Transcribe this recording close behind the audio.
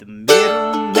The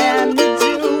middleman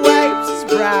wipes his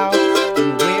brow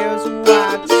and wears a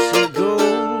watch of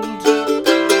gold.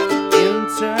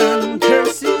 Intern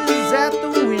curses at the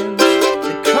wind,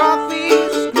 the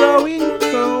coffee's growing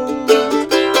cold.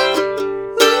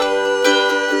 Ooh,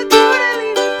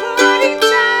 totally party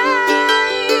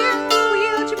time,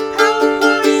 wield your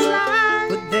powerful slide.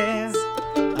 But there,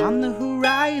 on the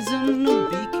horizon, a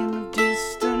beacon of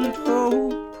distant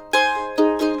hope.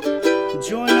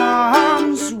 Join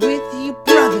arms with your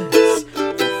brothers,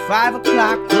 for 5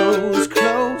 o'clock grows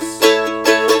close.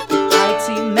 The IT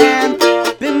man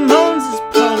bemoans his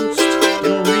post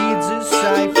and reads his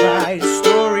sci-fi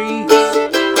stories.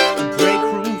 The break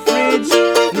room fridge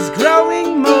is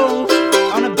growing mold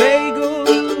on a bagel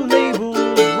labeled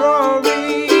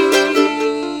Rory.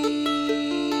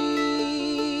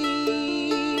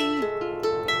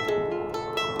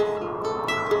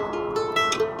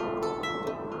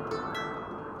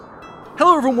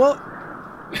 Hello, everyone.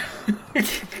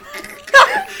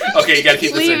 Okay, you gotta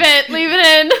keep this in. Leave it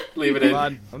in. Leave it in. Come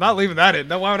on. I'm not leaving that in.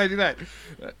 No, why would I do that?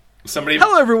 Somebody.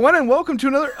 Hello, everyone, and welcome to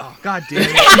another... Oh, God damn it.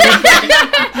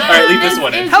 All right, leave this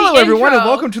one in. Is Hello, the everyone, and intro.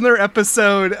 welcome to another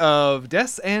episode of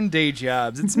Deaths and Day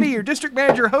Jobs. It's me, your district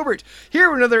manager, Hobart, here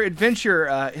with another adventure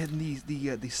in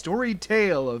the storied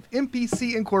tale of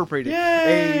NPC Incorporated,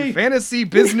 a fantasy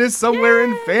business somewhere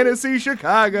in fantasy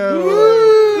Chicago.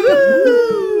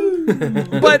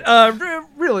 But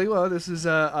really, well, this is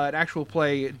an actual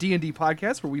play D&D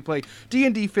podcast where we play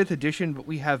D&D 5th edition, but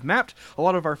we have mapped a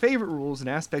lot of our favorite rules and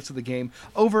aspects of the game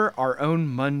over our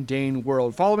own mundane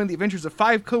world, following the adventures of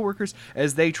 5 coworkers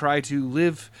as they try to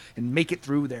live and make it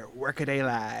through their workaday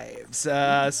lives.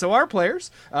 So our players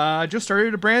just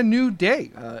started a brand new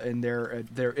day in their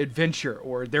adventure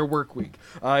or their work week.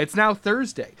 It's now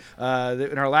Thursday.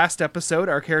 In our last episode,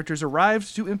 our characters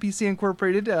arrived to NPC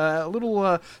Incorporated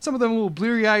some of them a little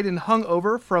bleary-eyed and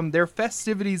hungover from their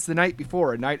festivities the night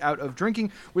before, a night out of drinking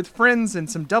with friends, and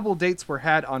some double dates were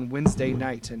had on Wednesday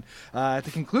night. And at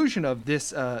the conclusion of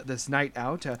this night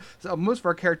out, most of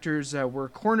our characters were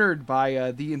cornered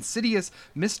by the insidious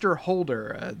Mr.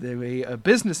 Holder, a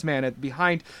businessman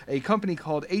behind a company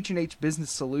called H&H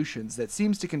Business Solutions that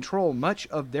seems to control much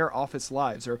of their office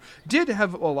lives, or did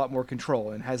have a lot more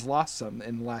control and has lost some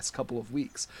in the last couple of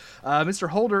weeks. Mr.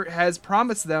 Holder has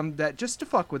promised them that just to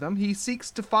fuck with them, he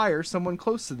seeks to fire someone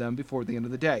close to them before the end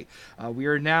of the day. We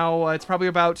are now, it's probably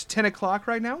about 10 o'clock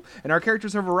right now, and our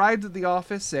characters have arrived at the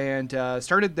office and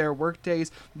started their work days,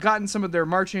 gotten some of their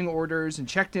marching orders, and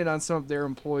checked in on some of their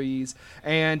employees,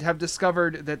 and have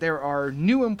discovered that there are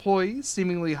new employees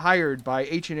seemingly hired by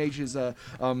H&H's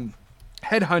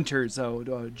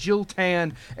headhunters, Jill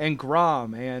Tan and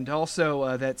Grom, and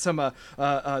also that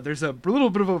there's a little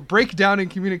bit of a breakdown in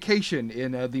communication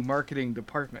in the marketing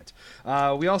department.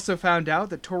 We also found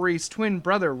out that Tori's twin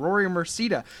brother, Rory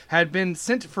Mercida, had been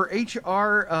sent for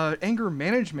HR anger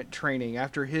management training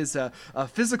after his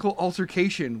physical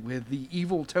altercation with the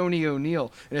evil Tony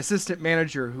O'Neill, an assistant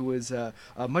manager who was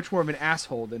much more of an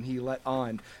asshole than he let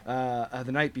on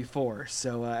the night before.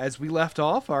 So as we left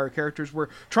off, our characters were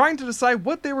trying to decide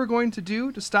what they were going to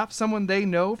do to stop someone they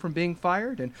know from being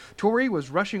fired, and Tori was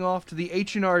rushing off to the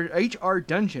HR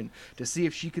dungeon to see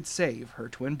if she could save her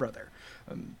twin brother.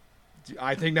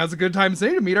 I think now's a good time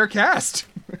to meet our cast.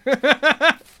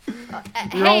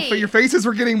 Your faces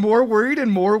were getting more worried and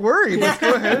more worried. Let's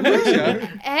go ahead, Alicia.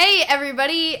 Hey,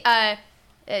 everybody.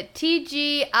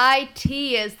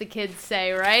 TGIT, as the kids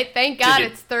say, right? Thank God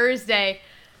it's Thursday.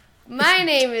 My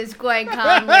name is Gwen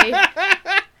Conley.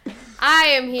 I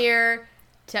am here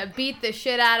to beat the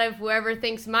shit out of whoever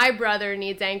thinks my brother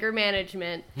needs anger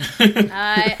management.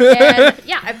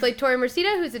 I play Tori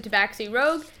Mercida, who's a Tabaxi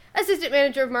rogue, assistant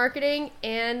manager of marketing,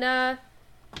 and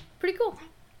pretty cool.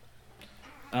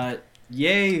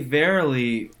 Yea,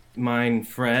 verily, mine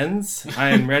friends, I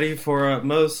am ready for a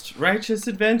most righteous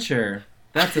adventure.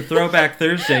 That's a throwback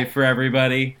Thursday for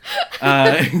everybody,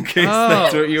 in case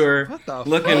that's what you were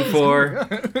looking for.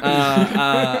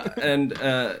 And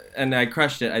I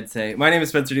crushed it, I'd say. My name is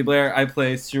Spencer D. Blair. I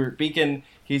play Stuart Beacon.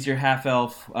 He's your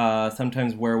half-elf,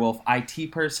 sometimes werewolf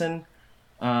IT person.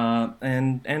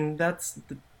 And that's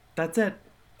it.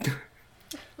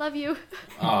 Love you.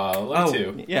 Love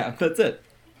too. Yeah, that's it.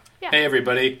 Yeah. Hey,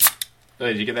 everybody. Oh,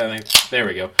 did you get that thing? There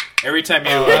we go. Every time you...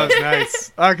 that was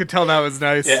nice. I could tell that was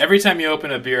nice. Yeah, every time you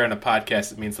open a beer on a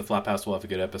podcast, it means the Flophouse will have a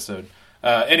good episode.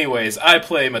 Anyways, I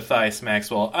play Matthias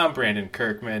Maxwell. I'm Brandon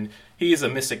Kirkman. He's a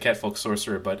mystic catfolk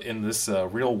sorcerer, but in this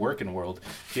real working world,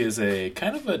 he is a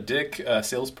kind of a dick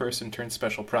salesperson turned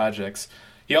special projects.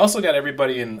 He also got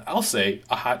everybody in, I'll say,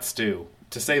 a hot stew,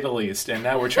 to say the least, and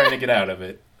now we're trying to get out of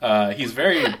it. He's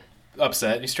very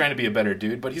upset. He's trying to be a better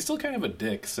dude, but he's still kind of a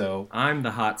dick. So I'm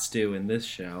the hot stew in this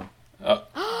show.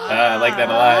 I like that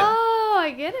a lot. Oh,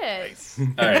 I get it.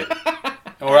 All right,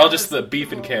 and we're all just the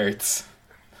beef and carrots.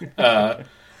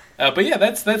 But yeah,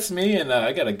 that's me, and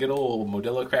I got a good old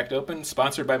Modelo cracked open,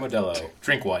 sponsored by Modelo.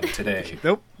 Drink one today.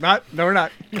 Nope, no, we're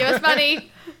not. Give us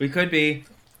money. We could be.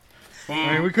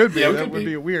 I mean, we could be. Yeah, we that could would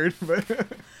be weird. But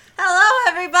Hello,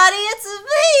 everybody. It's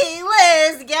me,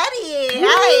 Liz Getty.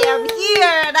 I am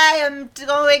here, and I am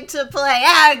going to play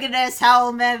Agnes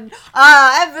Hellman,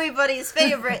 everybody's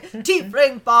favorite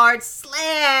tiefling bard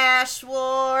 /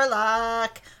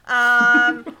 warlock.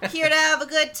 Here to have a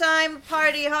good time,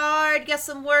 party hard, get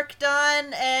some work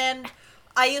done, and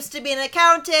I used to be an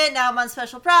accountant. Now I'm on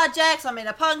special projects. I'm in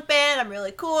a punk band. I'm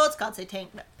really cool. It's called Satanic,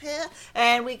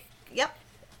 and yep.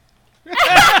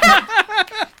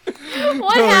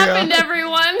 What happened,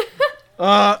 everyone?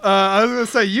 I was gonna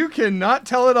say you cannot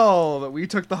tell it all that we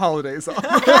took the holidays off.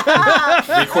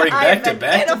 Recording back to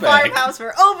back in a farmhouse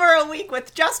for over a week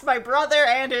with just my brother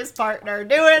and his partner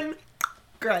doing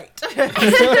great.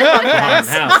 Farmhouse.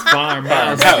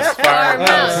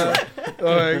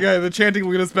 Yeah, the chanting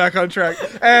will get us back on track.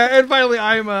 And finally,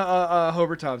 I'm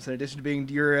Hober Thompson. In addition to being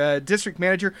your district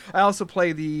manager, I also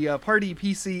play the party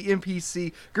PC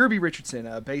NPC Gerby Richardson,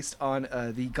 based on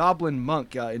the Goblin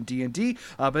Monk in D&D,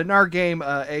 but in our game,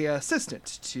 a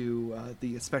assistant to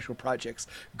the Special Projects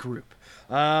group.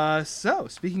 So,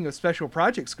 speaking of Special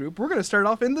Projects group, we're going to start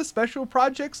off in the Special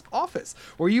Projects office,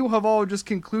 where you have all just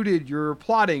concluded your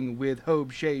plotting with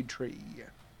Hobe Shadetree.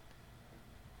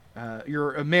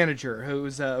 You're a manager who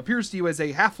appears to you as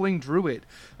a halfling druid,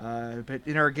 but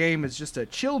in our game is just a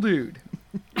chill dude.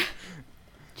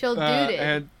 Chill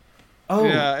dude.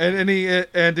 And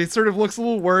he sort of looks a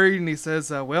little worried, and he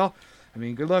says, "Well, I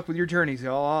mean, good luck with your journeys.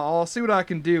 I'll see what I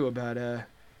can do about."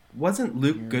 Wasn't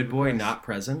Luke Goodboy not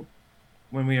present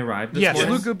when we arrived this yes,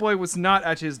 morning? Luke Goodboy was not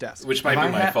at his desk. Which might be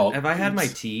my fault. Have I had my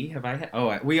tea? Have I had?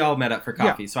 Oh, we all met up for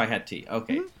coffee, so I had tea.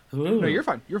 Okay. Mm-hmm. No, you're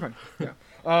fine. You're fine. Yeah.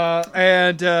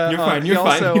 And you're fine. You're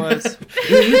fine. fine.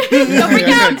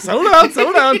 Settle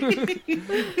down.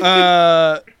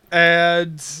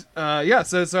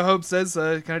 So Hope says,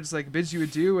 kind of just like bids you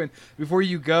adieu, and before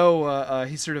you go,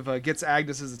 he sort of gets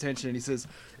Agnes's attention, and he says,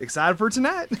 "Excited for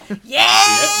tonight?"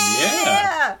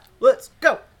 Yeah. Let's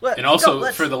go. And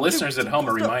also, for the listeners at home,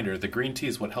 a reminder: the green tea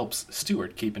is what helps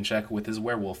Stuart keep in check with his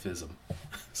werewolfism.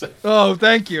 So. Oh,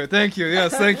 thank you.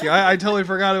 Yes, thank you. I totally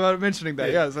forgot about mentioning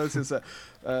that. Yes, that's just.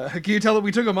 Can you tell that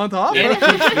we took a month off? And it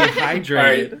keeps me hydrated. All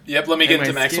right. Yep. Let me get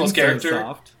into Maxwell's character. So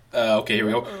soft. Okay, here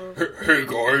we go. Hey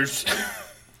guys.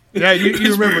 Yeah,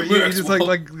 you remember you just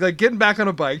like getting back on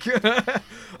a bike. So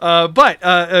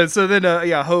then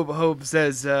Hope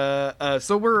says,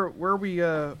 so where are we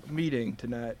meeting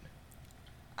tonight?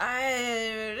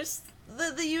 Just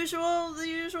the usual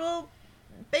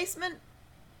basement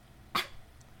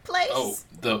place. Oh,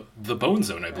 the Bone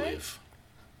Zone, I believe.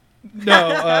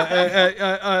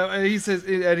 No, he says,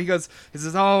 and he goes,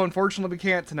 oh, unfortunately we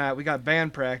can't tonight. We got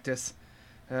band practice.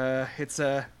 It's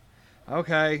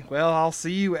okay. Well, I'll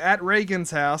see you at Reagan's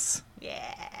house. Yeah.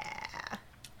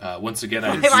 Once again,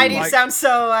 Why do you sound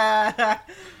so? I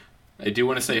do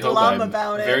want to say, Hope, I'm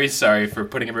very sorry for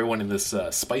putting everyone in this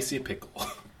spicy pickle.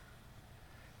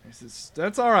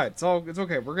 That's all right. It's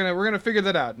okay. We're gonna figure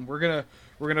that out, and we're gonna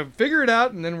figure it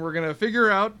out, and then we're gonna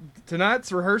figure out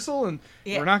tonight's rehearsal, and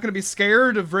we're not gonna be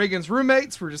scared of Reagan's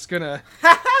roommates. We're just gonna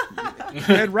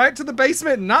head right to the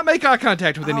basement and not make eye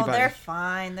contact with anybody. They're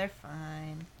fine. They're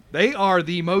fine. They are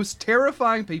the most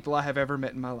terrifying people I have ever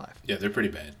met in my life. Yeah, they're pretty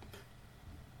bad.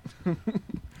 That's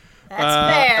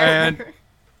fair. And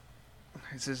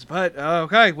he says, but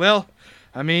okay, well,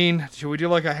 I mean, should we do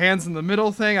like a hands in the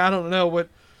middle thing? I don't know what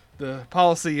the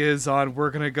policy is on.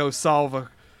 We're gonna go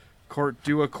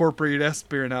do a corporate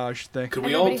espionage thing. Could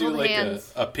we all do like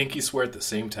a pinky swear at the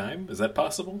same time? Is that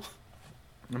possible?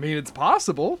 I mean, it's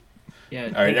possible.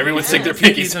 Yeah. All right, everyone stick their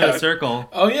pinkies in out. a circle.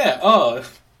 Oh yeah. Oh.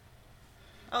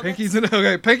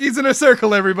 Pinkies in a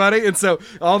circle, everybody. And so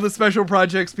all the Special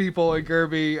Projects people and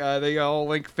Gerby, they all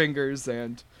link fingers,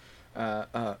 and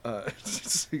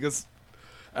he goes,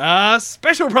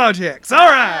 Special Projects, all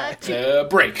right.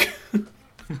 Break.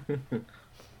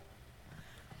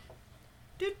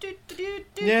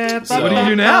 Yeah. So what do you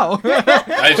do now? we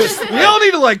all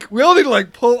need to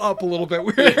pull up a little bit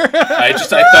weird. I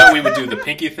thought we would do the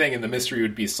pinky thing and the mystery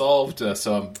would be solved.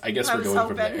 So I guess we're going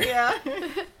from there.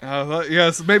 Yeah.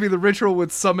 Yes, maybe the ritual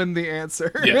would summon the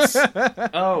answer. Yes.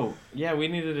 Oh, yeah, we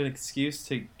needed an excuse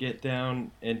to get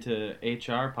down into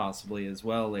HR possibly as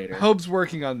well later. Hope's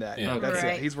working on that. Yeah. That's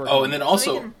Right. it. He's working. Oh, and then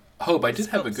also, Hope, I did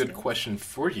have a good question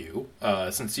for you.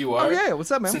 Since you are,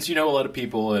 what's up, man? Since you know a lot of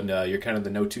people and you're kind of the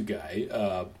no-to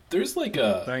guy, there's like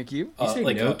a thank you. You say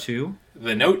like no-to?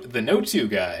 The no-to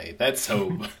guy. That's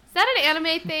Hope. Is that an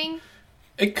anime thing?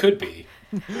 It could be.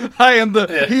 He's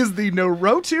the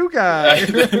Naruto guy.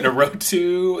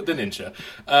 Naruto the ninja.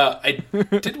 I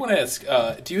did want to ask,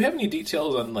 do you have any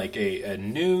details on like a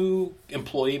new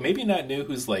employee, maybe not new,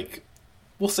 who's like,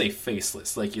 we'll say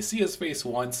faceless, like you see his face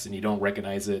once and you don't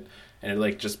recognize it and it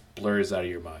like just blurs out of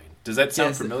your mind. Does that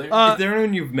sound familiar? Is there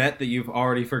anyone you've met that you've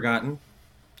already forgotten?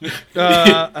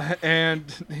 And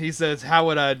he says, how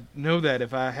would I know that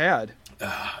if I had?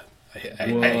 I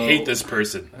hate this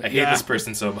person. I hate this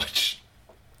person so much.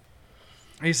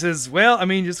 He says, well, I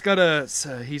mean, just gotta,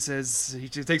 he says, he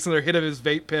just takes another hit of his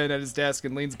vape pen at his desk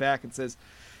and leans back and says,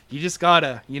 you just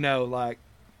gotta, like,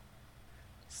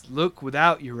 look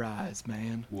without your eyes,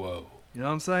 man. Whoa. You know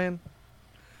what I'm saying?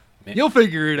 Man. You'll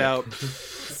figure it out.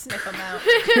 Sniff them out.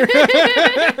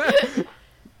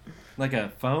 Like a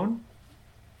phone?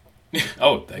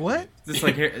 Oh, what? Is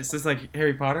this like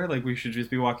Harry Potter? Like we should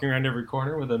just be walking around every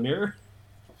corner with a mirror?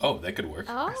 Oh, that could work.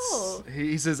 Oh.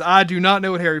 He says, I do not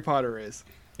know what Harry Potter is.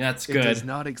 That's It good. does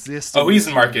not exist. Oh, he's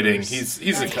in this marketing. universe.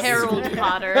 He's a Harold dude.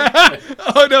 Potter.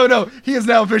 Oh, no. He is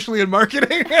now officially in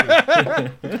marketing.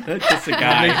 Just a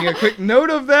guy. Making a quick note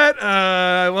of that.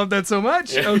 I love that so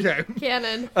much. Yeah. Okay.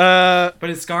 Canon. But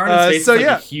his scar on his face so is like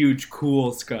yeah. a huge,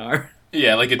 cool scar.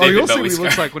 Yeah, like a Oh, David you'll see what Bowie he scar.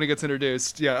 looks like when he gets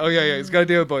introduced. Yeah. Oh, yeah. He's got a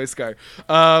David Bowie scar.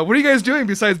 What are you guys doing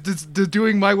besides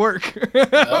doing my work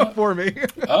for me?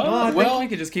 Well, I Oh, think we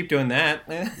could just keep doing that.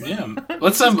 yeah.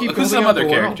 Let's keep look at some building up other the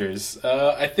world. characters.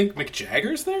 I think Mick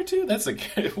Jagger's there too. That's a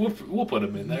we'll put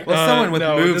him in there. Well, someone with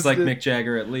no, moves just like the- Mick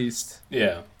Jagger, at least.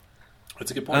 Yeah,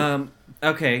 that's a good point.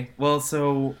 Okay. Well,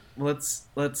 so let's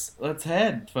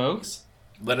head, folks.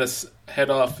 Let us head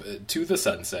off to the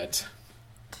sunset.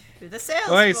 To the sales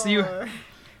Alright, so floor.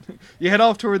 You head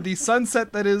off toward the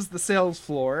sunset that is the sales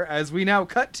floor, as we now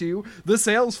cut to the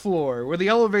sales floor, where the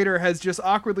elevator has just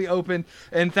awkwardly opened,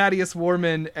 and Thaddeus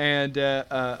Warman and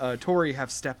Tori have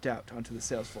stepped out onto the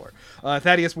sales floor.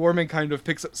 Thaddeus Warman kind of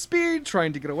picks up speed,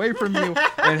 trying to get away from you,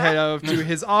 and head off to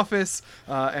his office,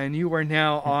 and you are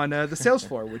now on the sales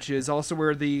floor, which is also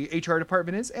where the HR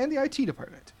department is, and the IT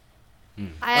department.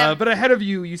 But ahead of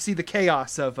you, you see the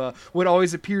chaos of what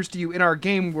always appears to you in our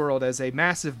game world as a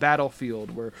massive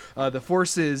battlefield where the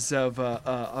forces of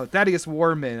Thaddeus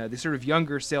Warman, the sort of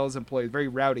younger sales employee, very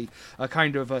rowdy,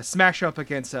 kind of smash up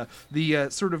against the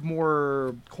sort of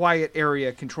more quiet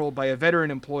area controlled by a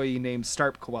veteran employee named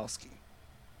Starp Kowalski.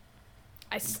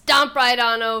 I stomp right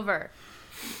on over.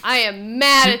 I am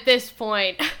mad at this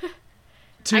point.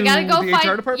 To I gotta go the find.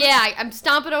 HR department? Yeah, I'm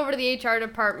stomping over to the HR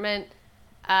department,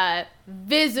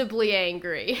 visibly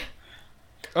angry.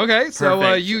 Okay, so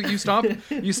Perfect.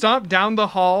 you stomp down the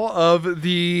hall of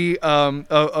the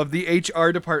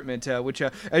HR department, which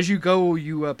as you go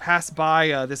you pass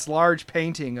by this large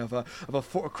painting of a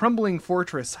crumbling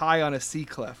fortress high on a sea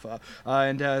cliff,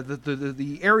 and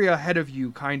the area ahead of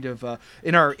you, kind of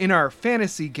in our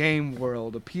fantasy game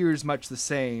world, appears much the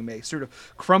same, a sort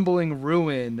of crumbling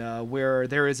ruin where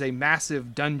there is a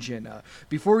massive dungeon.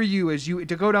 Before you, as you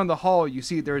to go down the hall, you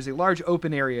see there is a large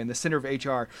open area in the center of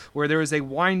HR where there is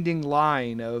a winding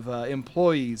line of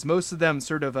employees, most of them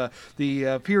sort of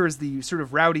appear as the sort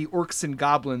of rowdy orcs and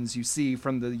goblins you see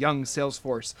from the young sales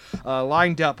force,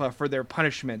 lined up for their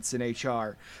punishments in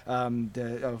HR,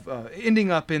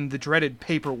 ending up in the dreaded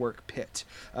paperwork pit.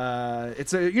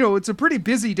 It's a pretty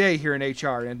busy day here in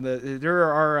HR, and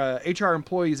there are HR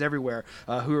employees everywhere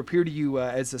who appear to you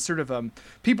as a sort of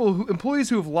employees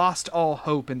who have lost all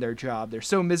hope in their job. They're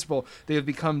so miserable they have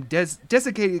become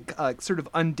desiccated, sort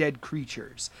of undead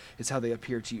creatures, is how they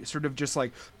appear to you, sort of just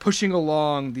like pushing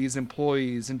along these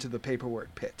employees into the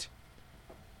paperwork pit.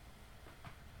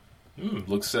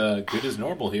 Looks good as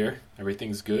normal here.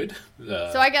 Everything's good.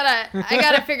 So I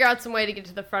gotta figure out some way to get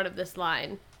to the front of this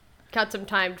line. Cut some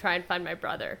time, try and find my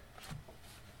brother.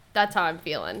 That's how I'm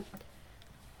feeling.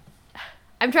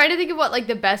 I'm trying to think of what like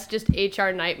the best just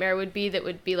HR nightmare would be that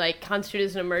would be like constituted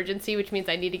as an emergency, which means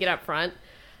I need to get up front.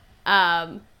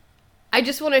 I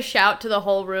just want to shout to the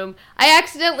whole room. I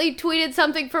accidentally tweeted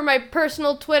something from my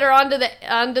personal Twitter onto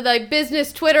the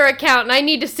business Twitter account, and I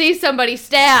need to see somebody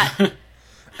stat.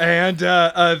 And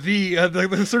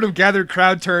the sort of gathered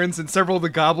crowd turns, and several of the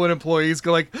goblin employees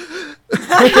go like,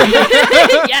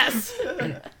 Yes.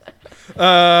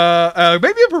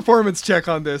 maybe a performance check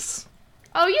on this.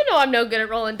 Oh, you know I'm no good at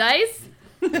rolling dice.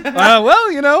 That's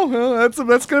going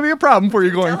to be a problem for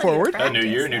you going Telling you, forward. Practice A new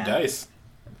year, new now. dice.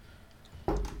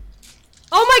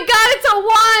 Oh my god, it's a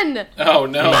 1! Oh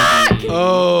no.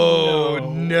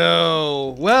 Oh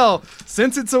no. Well,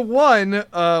 since it's a 1,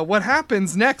 what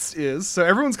happens next is, so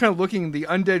everyone's kind of looking, the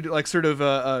undead, like sort of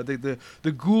the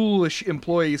ghoulish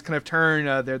employees kind of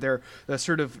turn they're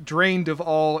sort of drained of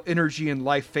all energy and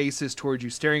life faces towards you,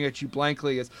 staring at you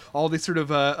blankly as all these sort of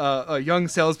young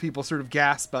salespeople sort of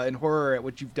gasp in horror at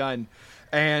what you've done.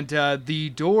 And the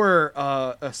door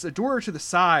to the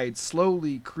side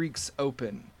slowly creaks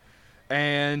open.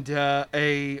 And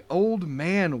a old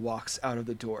man walks out of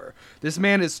the door. This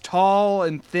man is tall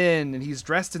and thin, and he's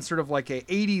dressed in sort of like a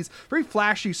 80s, very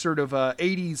flashy sort of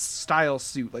 80s style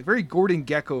suit, like very Gordon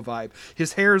Gekko vibe.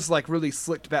 His hair's like really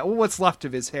slicked back. Well, what's left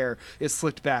of his hair is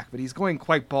slicked back, but he's going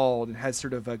quite bald and has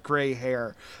sort of a gray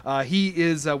hair. He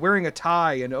is wearing a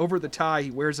tie, and over the tie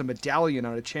he wears a medallion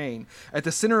on a chain. At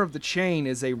the center of the chain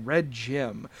is a red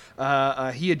gem.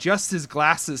 He adjusts his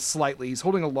glasses slightly. He's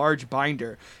holding a large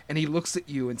binder, and he looks at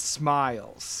you and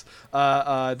smiles.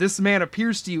 This man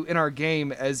appears to you in our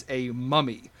game as a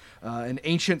mummy, an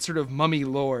ancient sort of mummy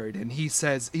lord, and he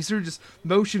sort of just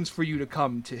motions for you to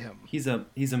come to him. He's a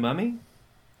mummy?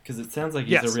 Because it sounds like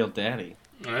he's a real daddy.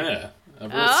 Yeah. A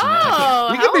real Oh,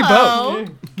 We can be hello.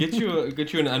 both. Get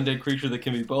you an undead creature that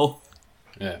can be both.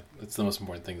 Yeah, that's the most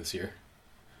important thing this year.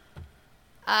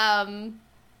 All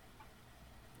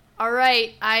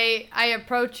right, I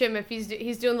approach him if he's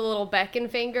doing the little beckon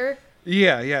finger.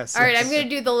 Yeah, yes. All right, I'm going to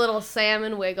do the little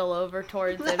salmon wiggle over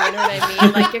towards him, you know what I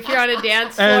mean? Like if you're on a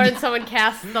dance floor and someone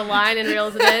casts the line and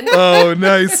reels it in. Oh,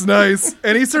 nice.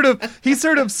 And he sort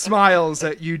of smiles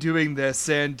at you doing this,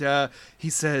 and he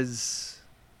says,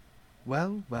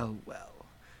 well,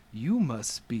 you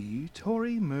must be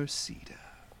Tori Mercida.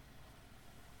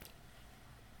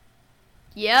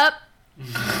 Yep.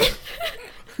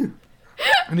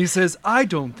 And he says, I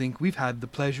don't think we've had the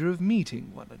pleasure of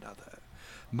meeting one another.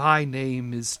 My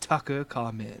name is Tucker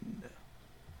Carmen.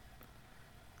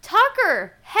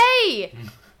 Tucker, hey!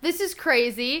 This is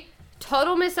crazy.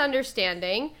 Total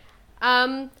misunderstanding.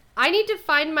 I need to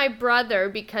find my brother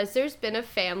because there's been a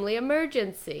family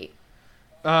emergency.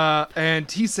 And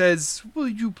he says, will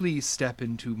you please step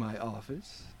into my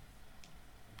office?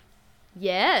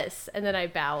 Yes. And then I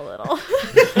bow a little.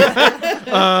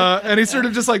 And he sort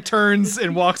of just like turns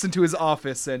and walks into his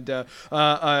office, and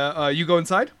you go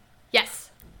inside? Yes.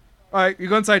 All right, you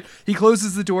go inside. He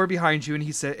closes the door behind you, and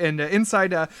he said, and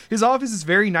inside his office is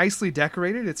very nicely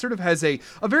decorated. It sort of has a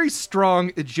very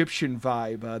strong Egyptian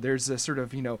vibe. There's a sort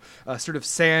of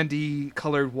sandy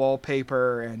colored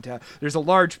wallpaper, and there's a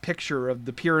large picture of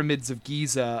the pyramids of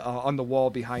Giza on the wall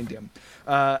behind him.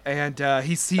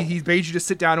 He bade you to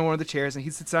sit down in one of the chairs, and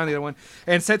he sits down on the other one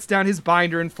and sets down his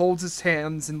binder and folds his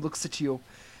hands and looks at you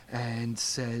and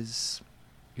says,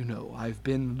 you know, I've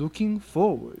been looking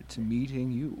forward to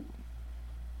meeting you.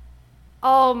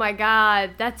 Oh my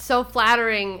god, that's so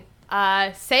flattering.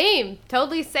 Same.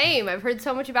 Totally same. I've heard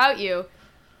so much about you.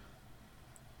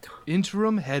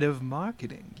 Interim head of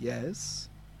marketing, yes?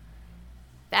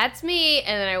 That's me,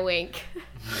 and then I wink.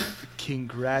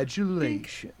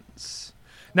 Congratulations.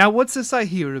 Now, what's this I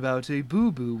hear about a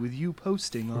boo-boo with you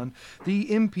posting on the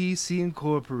MPC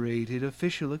Incorporated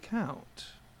official account?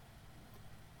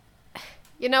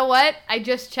 You know what? I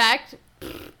just checked.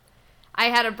 I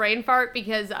had a brain fart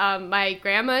because my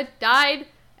grandma died,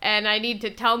 and I need to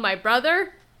tell my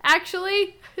brother,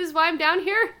 actually, is why I'm down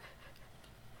here.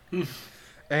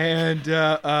 And,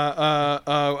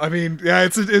 I mean, yeah,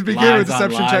 it began with a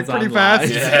deception check pretty fast.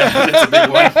 Yeah, that's a big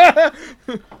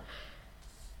one.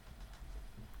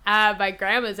 My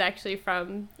grandma's actually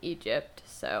from Egypt,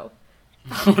 so...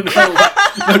 Oh no!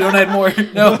 No, don't add more.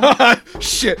 No.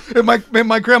 Shit. And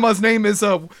my grandma's name is,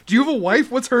 do you have a wife?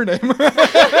 What's her name?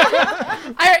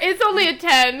 It's only a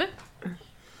 10.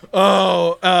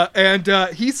 Oh, and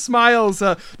he smiles.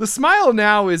 The smile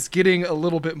now is getting a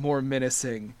little bit more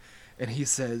menacing. And he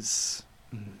says,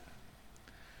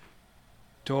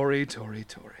 Tori.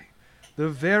 The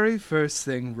very first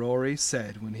thing Rory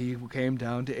said when he came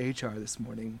down to HR this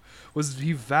morning was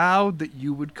he vowed that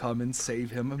you would come and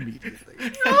save him immediately.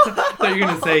 I thought you were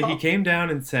going to say he came down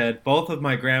and said, both of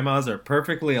my grandmas are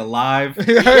perfectly alive and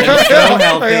so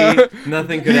healthy,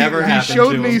 nothing could ever happen to He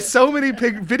showed them. me so many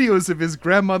videos of his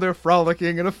grandmother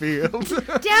frolicking in a field. Damn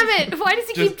it! Why does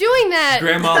he keep doing that?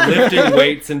 Grandma lifting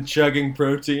weights and chugging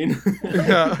protein.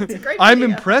 Yeah. great I'm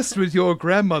video. impressed with your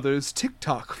grandmother's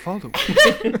TikTok following.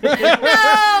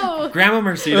 No! Grandma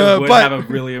Mercida would but- have a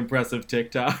really impressive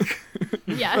TikTok.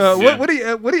 Yes.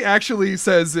 What he actually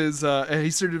says is he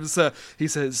sort of he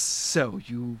says, so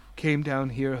you came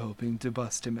down here hoping to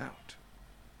bust him out.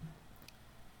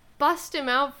 bust him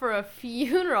out for a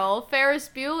funeral, Ferris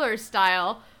Bueller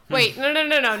style. Wait, no,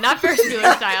 not Ferris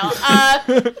Bueller style.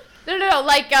 No,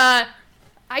 like,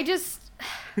 I just...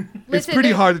 It's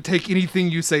pretty hard to take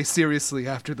anything you say seriously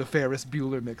after the Ferris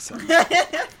Bueller mix-up.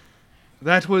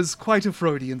 That was quite a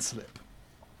Freudian slip.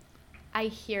 I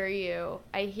hear you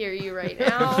right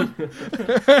now.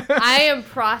 I am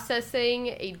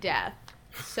processing a death.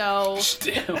 So,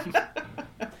 Damn.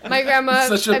 my grandma,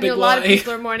 Such a big a lot of lie.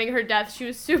 people are mourning her death. She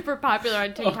was super popular on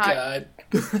Oh, TikTok. God.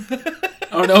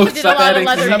 Oh, no. She did a lot of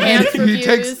leather pants He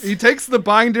reviews. takes the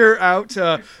binder out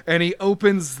and he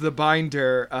opens the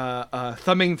binder,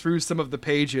 thumbing through some of the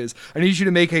pages. I need you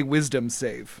to make a wisdom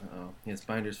save. Oh, yes,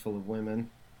 binder's full of women.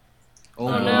 Oh,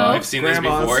 Old no. I've seen this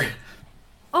grandmas. before.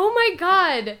 Oh my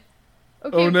god.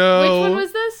 Okay, Oh, no. which one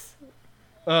was this?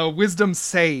 Wisdom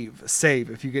save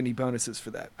if you get any bonuses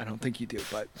for that. I don't think you do,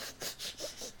 but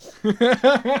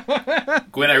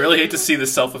Gwen, I really hate to see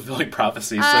this self-fulfilling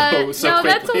prophecy so No, quickly.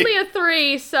 that's only a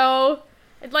 3, so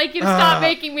I'd like you to stop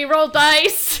making me roll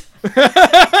dice.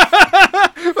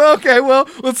 okay. Well,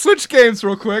 let's switch games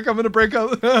real quick. I'm gonna break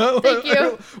out. Thank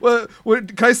you.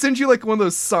 What, can I send you like one of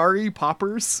those sorry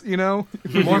poppers? You know,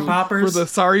 More poppers? for the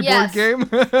sorry Yes. board game.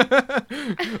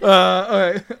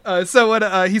 All right. So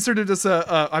what? He sort of just.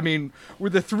 I mean,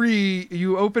 with the 3,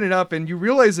 you open it up and you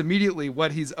realize immediately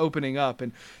what he's opening up,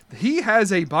 and he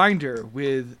has a binder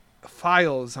with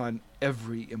files on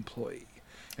every employee.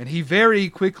 And he very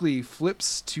quickly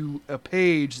flips to a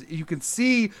page. You can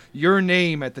see your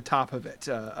name at the top of it.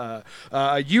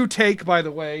 You take, by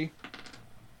the way,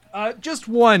 just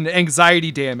 1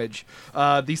 anxiety damage.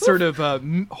 The sort of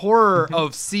horror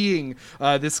of seeing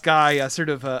this guy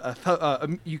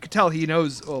you could tell he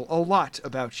knows a lot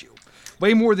about you.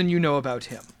 Way more than you know about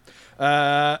him.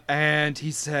 And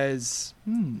he says,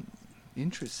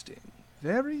 interesting.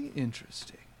 Very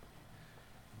interesting.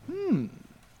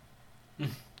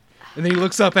 And then he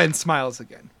looks up and smiles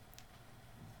again.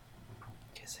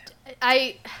 Kiss him.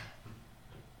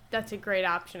 That's a great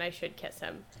option. I should kiss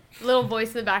him. A little voice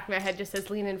in the back of my head just says,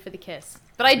 lean in for the kiss.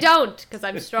 But I don't, because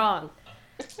I'm strong.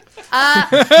 I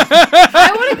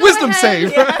want to go Wisdom ahead,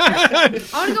 save. I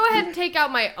want to go ahead and take out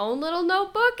my own little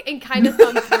notebook and kind of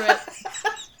thumb through it.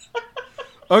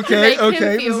 Okay, Make him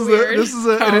okay. feel weird. This is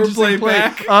an Power interesting play.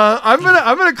 playback. I'm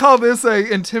gonna call this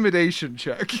a intimidation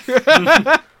check.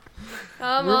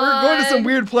 Come We're on. going to some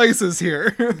weird places here.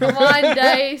 Come on,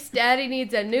 Dice. Daddy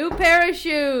needs a new pair of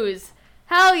shoes.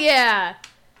 Hell yeah.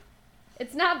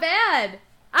 It's not bad.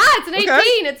 It's an 18. Okay.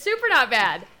 It's super not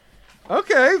bad.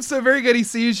 Okay, so very good. He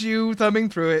sees you thumbing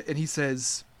through it, and he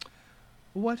says,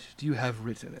 "What do you have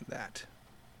written in that?"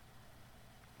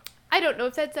 I don't know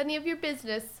if that's any of your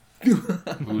business.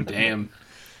 Ooh, damn.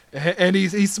 And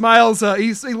he smiles.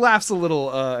 He laughs a little,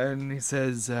 and he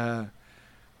says,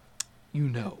 "You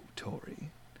know, Tori,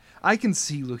 I can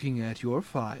see looking at your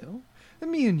file, that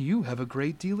me and you have a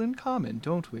great deal in common,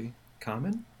 don't we?"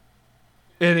 Common?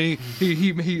 And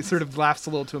he sort of laughs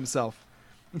a little to himself.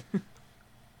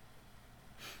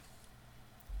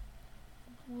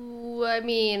 I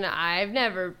mean, I've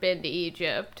never been to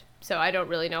Egypt, so I don't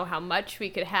really know how much we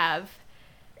could have.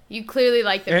 You clearly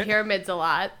like the pyramids a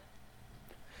lot.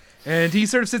 And he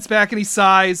sort of sits back and he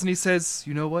sighs and he says,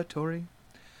 "You know what, Tori?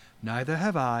 Neither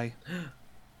have I."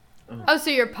 Oh, so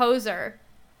you're a poser.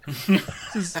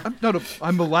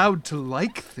 I'm allowed to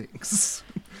like things.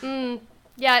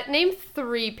 Yeah, name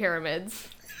 3 pyramids.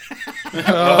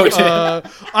 Oh, damn.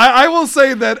 I will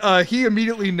say that he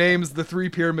immediately names the 3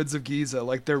 pyramids of Giza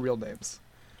like their real names,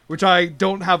 which I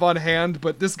don't have on hand,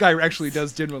 but this guy actually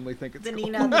does genuinely think it's The cool.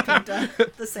 Nina, the Pinta,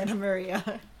 the Santa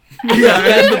Maria. Yeah,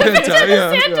 and the Pinta,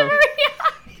 yeah. Santa Maria.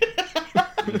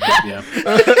 Yeah.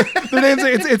 Their names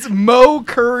it's Mo,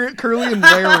 Curly, and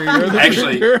Larry. Are the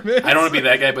Actually, pyramids. I don't want to be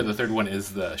that guy, but the 3rd one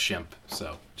is the Shemp,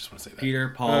 so just want to say that. Peter,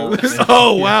 Paul.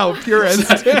 Oh wow, pure end.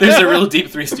 There's a real deep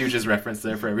Three Stooges reference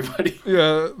there for everybody.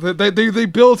 Yeah, they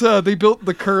built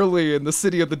the Curly in the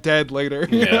City of the Dead later.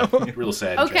 you Yeah, know? real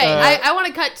sad. Okay, joke. I want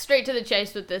to cut straight to the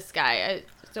chase with this guy.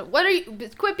 So what are you...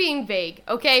 Quit being vague,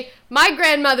 okay? My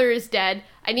grandmother is dead.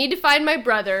 I need to find my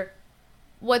brother.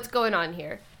 What's going on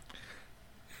here?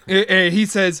 And he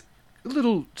says, "A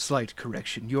little slight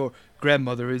correction. Your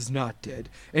grandmother is not dead,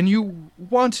 and you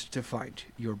want to find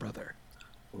your brother."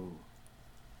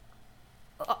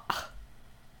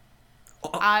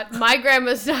 My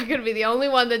grandma's not going to be the only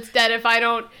one that's dead if I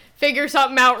don't figure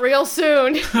something out real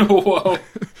soon. Whoa.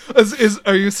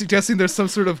 Are you suggesting there's some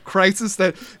sort of crisis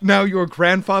that now your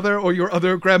grandfather or your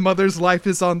other grandmother's life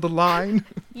is on the line?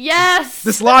 Yes!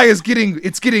 This lie is getting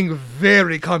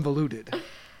very convoluted.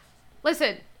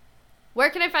 Listen, where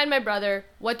can I find my brother?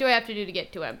 What do I have to do to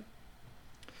get to him?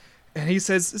 And he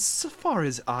says, so far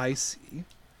as I see,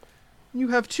 you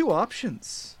have two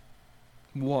options.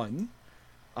 One,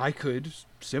 I could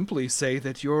simply say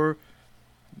that you're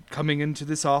coming into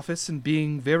this office and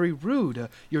being very rude.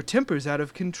 Your temper's out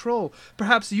of control.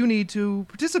 Perhaps you need to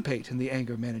participate in the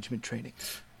anger management training.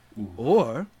 Ooh.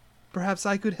 Or perhaps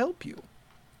I could help you.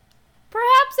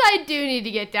 Perhaps I do need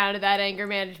to get down to that anger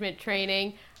management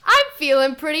training. I'm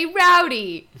feeling pretty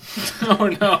rowdy. Oh,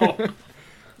 no.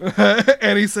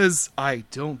 And he says, I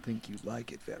don't think you'd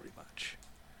like it very much.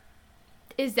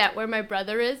 Is that where my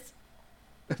brother is?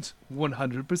 That's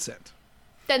 100%.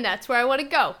 Then that's where I want to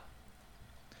go.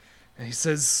 And he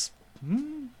says,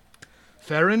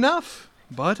 fair enough,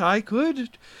 but I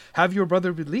could have your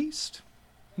brother released.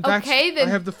 In fact, Okay, then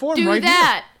I have the form do right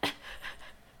that.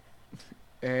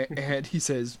 here. And he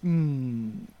says,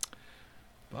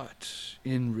 but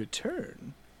in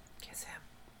return, Kiss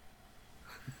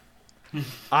him.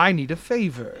 I need a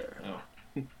favor. Oh.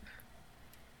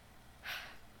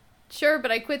 Sure, but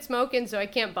I quit smoking, so I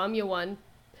can't bum you one.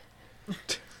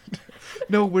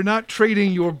 No, we're not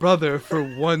trading your brother for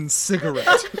one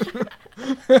cigarette.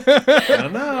 I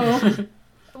don't know.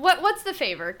 What's the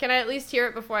favor? Can I at least hear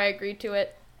it before I agree to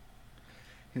it?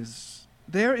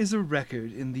 There is a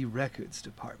record in the records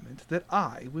department that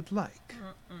I would like.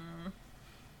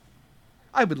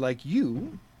 I would like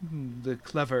you, the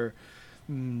clever,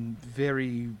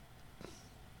 very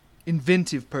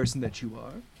inventive person that you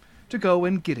are, to go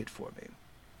and get it for me.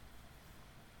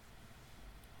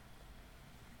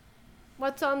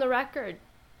 What's on the record?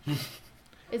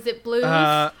 Is it blues?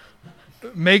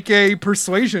 Make a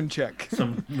persuasion check.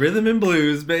 Some rhythm and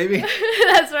blues, baby.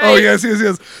 That's right. Oh, yes.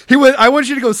 I want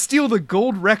you to go steal the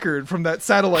gold record from that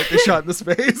satellite they shot into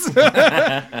space.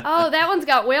 Oh, that one's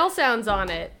got whale sounds on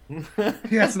it.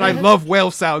 Yes, and I love whale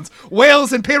sounds.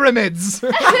 Whales and pyramids.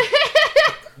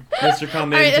 Mr.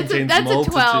 Command Alright, contains that's a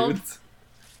 12. multitudes.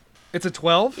 It's a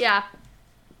 12? Yeah.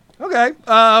 Okay.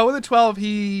 With a 12,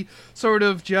 he sort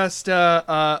of just sort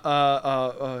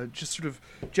of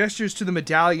gestures to the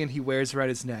medallion he wears around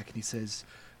his neck, and he says,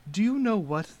 "Do you know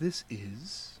what this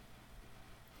is?"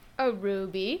 A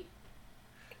ruby.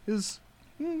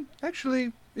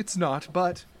 Actually, it's not,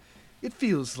 but it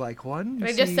feels like one. Can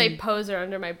I just say poser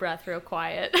under my breath real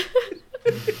quiet?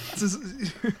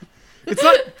 It's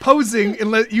not posing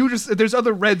unless you just. There's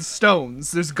other red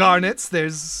stones. There's garnets.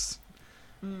 There's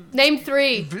Name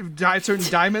 3.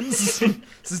 certain diamonds.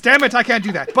 Says, damn it, I can't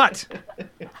do that. But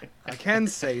I can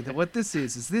say that what this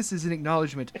is an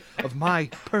acknowledgement of my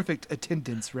perfect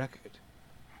attendance record.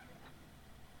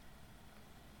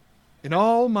 In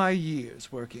all my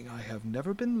years working, I have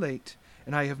never been late,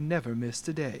 and I have never missed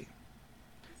a day.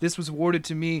 This was awarded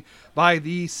to me by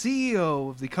the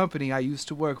CEO of the company I used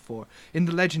to work for in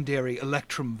the legendary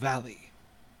Electrum Valley.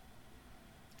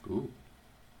 Ooh.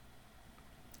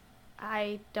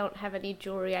 I don't have any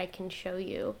jewelry I can show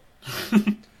you.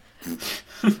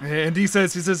 And he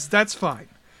says, that's fine.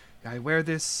 I wear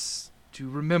this to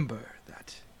remember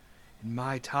that in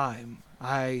my time,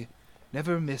 I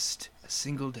never missed a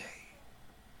single day.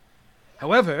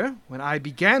 However, when I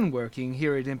began working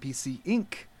here at NPC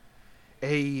Inc.,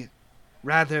 a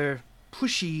rather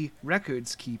pushy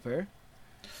records keeper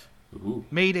Ooh.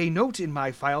 made a note in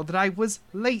my file that I was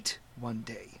late one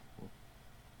day.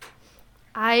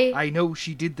 I know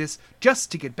she did this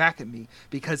just to get back at me,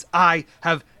 because I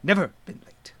have never been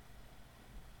late.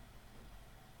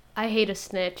 I hate a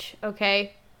snitch,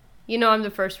 okay? You know I'm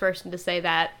the first person to say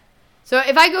that. So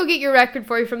if I go get your record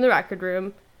for you from the record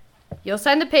room, you'll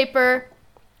sign the paper,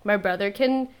 my brother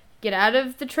can get out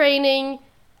of the training,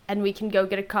 and we can go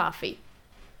get a coffee.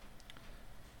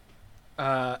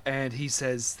 And he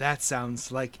says, that sounds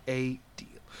like a deal.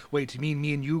 Wait, you mean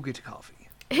me and you get coffee?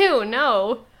 Ew,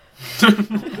 no.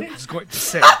 I was going to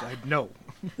say, I know.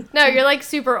 No, you're like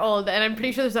super old, and I'm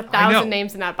pretty sure there's 1,000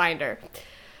 names in that binder.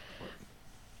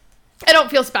 I don't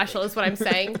feel special, is what I'm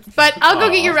saying. But I'll go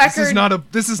get your record.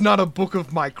 This is not a book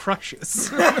of my crushes.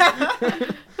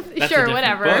 Sure,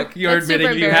 whatever. Book. You're That's super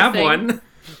admitting you have embarrassing.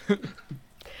 one.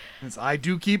 Yes, I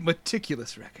do keep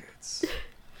meticulous records.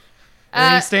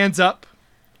 And he stands up.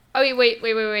 Oh,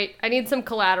 wait. I need some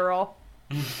collateral.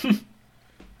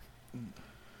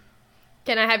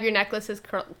 Can I have your necklace as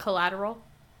collateral?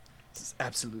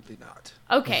 Absolutely not.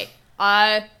 Okay.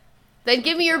 Then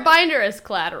give me your binder as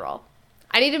collateral.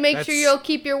 I need to make sure you'll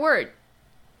keep your word.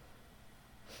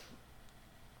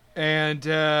 And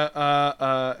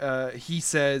he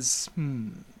says,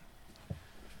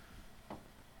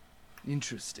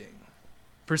 interesting.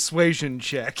 Persuasion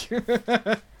check. Kiss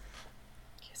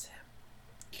him.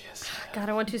 Yes. God,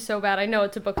 I want to so bad. I know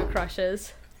it's a book of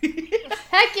crushes.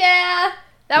 Heck yeah!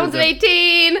 That was an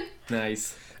 18.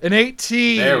 Nice. An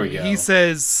 18. There we go. He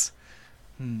says,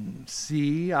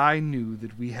 see, I knew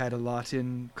that we had a lot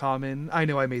in common. I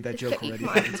know I made that joke already.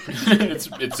 But it's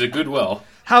pretty- It's a good well.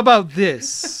 How about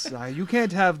this? You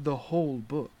can't have the whole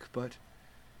book, but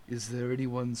is there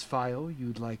anyone's file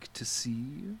you'd like to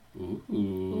see? Ooh.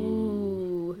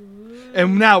 Ooh.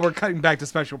 And now we're cutting back to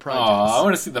special projects. Aw, I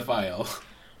want to see the file.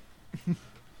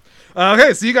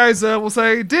 Okay, so you guys will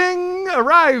say, ding,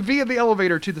 arrive via the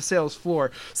elevator to the sales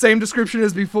floor. Same description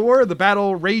as before. The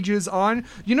battle rages on.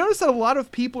 You notice that a lot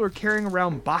of people are carrying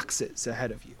around boxes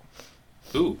ahead of you.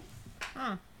 Ooh.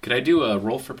 Could I do a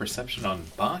roll for perception on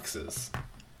boxes?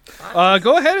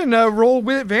 Go ahead and roll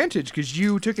with advantage, because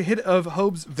you took a hit of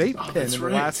Hobe's vape pen that's in the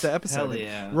right. last episode. Hell and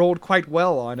yeah. rolled quite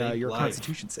well on Vape your life.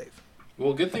 Constitution save.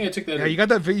 Well, good thing I took that. Yeah, you got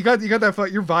that. You got that.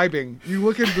 You're vibing. You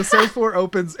look at the sales floor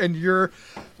opens, and you're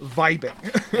vibing.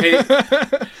 Hey,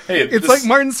 It's like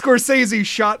Martin Scorsese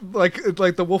shot like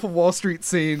the Wolf of Wall Street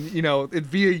scene, you know,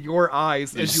 via your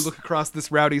eyes as you look across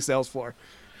this rowdy sales floor.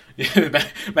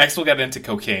 Maxwell got into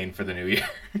cocaine for the new year.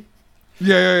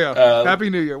 Yeah. Happy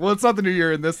New Year. Well, it's not the New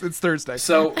Year in this. It's Thursday.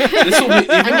 So this will be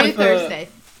even A new with Thursday.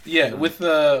 yeah, with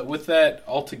that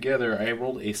all together, I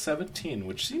rolled a 17,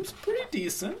 which seems pretty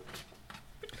decent.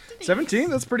 17,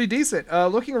 that's pretty decent.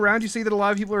 Looking around, you see that a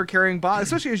lot of people are carrying boxes.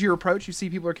 Especially as you approach, you see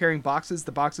people are carrying boxes.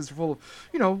 The boxes are full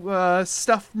of,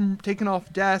 stuff taken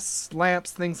off desks,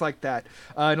 lamps, things like that.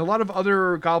 And a lot of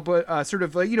other goblin,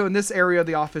 in this area of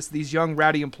the office, these young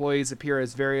rowdy employees appear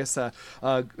as various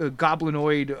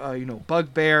goblinoid,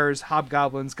 bugbears,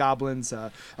 hobgoblins, goblins,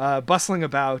 bustling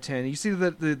about. And you see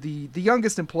that the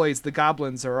youngest employees, the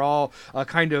goblins, are all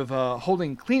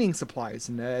holding cleaning supplies.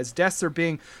 And as desks are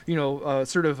being,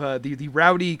 the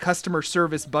rowdy customer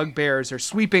service bugbears are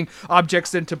sweeping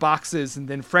objects into boxes, and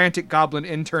then frantic goblin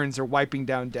interns are wiping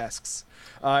down desks.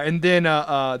 And then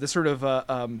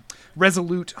the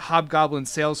resolute hobgoblin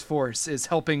sales force is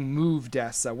helping move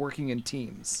desks, working in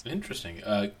teams. Interesting.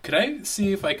 Could I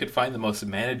see if I could find the most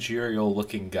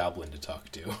managerial-looking goblin to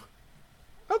talk to?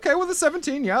 Okay, with a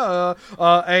 17, yeah.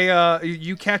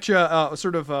 You catch a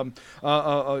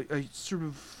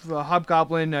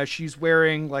hobgoblin. She's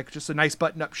wearing like just a nice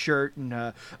button-up shirt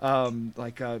and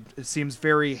it seems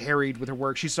very harried with her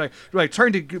work. She's like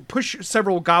trying to push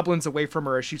several goblins away from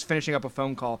her as she's finishing up a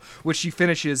phone call, which she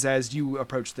finishes as you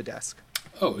approach the desk.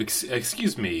 Oh,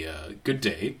 excuse me. Good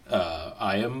day.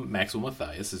 I am Maxwell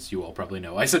Matthias, as you all probably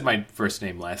know. I said my first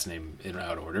name, last name in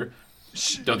out order.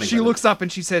 She looks up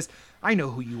and she says, "I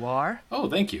know who you are." Oh,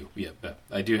 thank you. Yeah,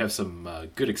 I do have some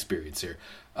good experience here.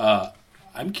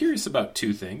 I'm curious about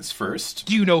two things. First,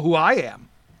 do you know who I am?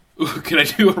 Ooh, can I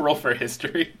do a roll for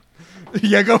history?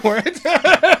 Yeah, go for it. All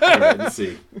right, let's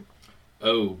see.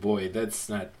 Oh boy, that's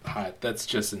not hot. That's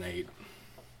just an 8.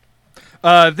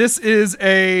 This is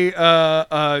a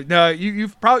no.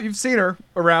 You've seen her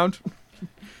around.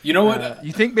 You know what?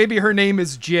 You think maybe her name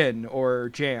is Jin or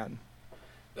Jan?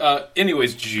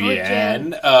 Anyways,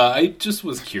 Jan, I just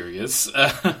was curious.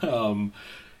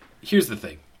 Here's the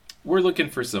thing. We're looking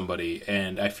for somebody,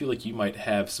 and I feel like you might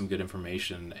have some good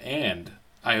information, and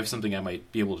I have something I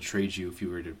might be able to trade you if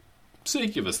you were to, say,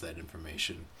 give us that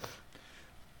information.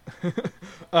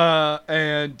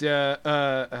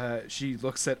 She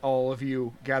looks at all of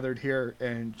you gathered here,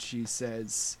 and she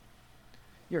says,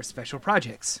 "You're special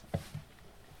projects."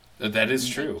 That is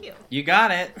true. You got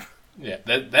it. Yeah,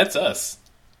 that's us.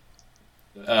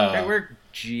 We're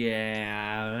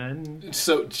Gian.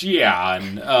 So,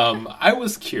 Gian, I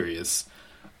was curious.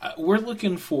 We're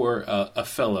looking for a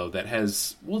fellow that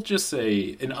has, we'll just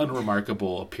say, an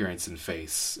unremarkable appearance and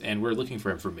face, and we're looking for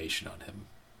information on him.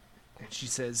 And she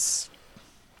says,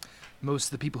 "Most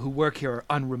of the people who work here are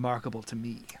unremarkable to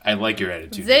me." I like your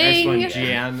attitude. Zing! Next one,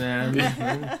 Gian,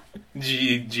 then.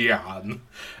 Gian.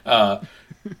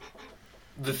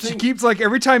 She keeps,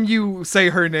 every time you say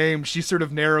her name, she sort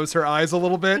of narrows her eyes a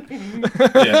little bit.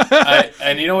 Yeah,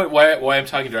 and you know what? Why I'm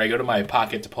talking to her, I go to my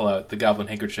pocket to pull out the goblin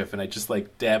handkerchief, and I just,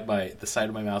 dab the side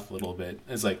of my mouth a little bit.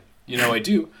 It's like, I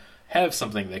do have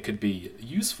something that could be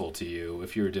useful to you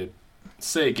if you were to,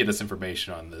 say, get us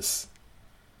information on this.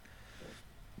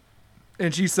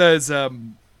 And she says,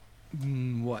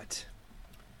 what?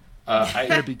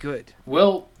 That'd be good.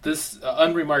 Well, this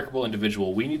unremarkable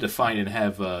individual we need to find and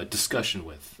have a discussion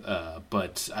with.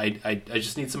 But I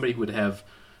just need somebody who would have,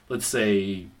 let's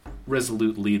say,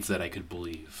 resolute leads that I could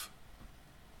believe.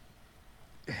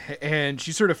 And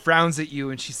she sort of frowns at you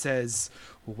and she says,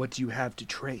 "Well, what do you have to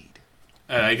trade?"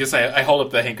 I guess I hold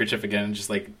up the handkerchief again and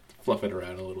just fluff it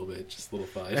around a little bit, just a little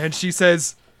fine. And she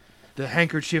says, "The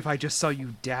handkerchief I just saw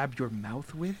you dab your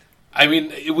mouth with?" I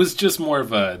mean, it was just more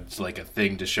of a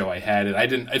thing to show I had it.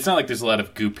 It's not like there's a lot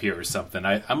of goop here or something.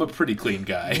 I'm a pretty clean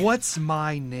guy. What's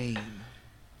my name?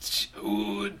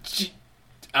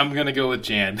 I'm gonna go with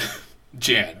Jan.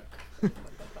 Jan.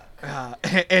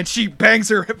 And she bangs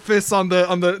her fists on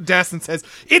the desk and says,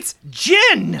 "It's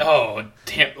Jin!" Oh,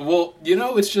 damn. Well,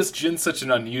 it's just Jin's such an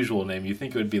unusual name. You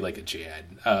think it would be like a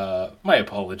Jan. My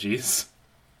apologies.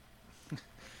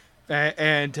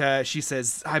 And she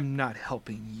says, "I'm not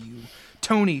helping you.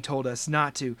 Tony told us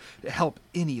not to help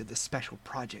any of the special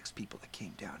projects people that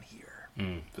came down here."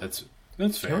 That's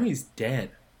fair. Tony's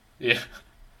dead. Yeah.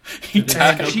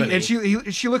 And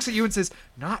she looks at you and says,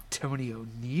 "Not Tony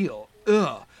O'Neill.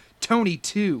 Ugh. Tony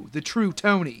 2, the true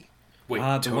Tony." Wait,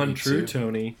 the Tony one true 2?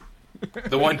 Tony.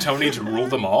 The one Tony to rule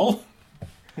them all?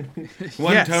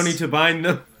 One Yes. Tony to bind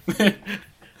them.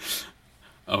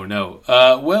 Oh no.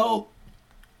 Well,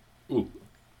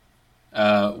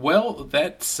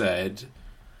 that said,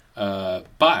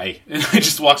 bye. And I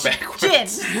just walk backwards. Jin,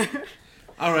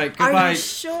 All right, are goodbye. you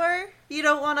sure you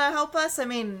don't want to help us? I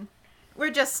mean,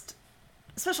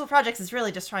 Special Projects is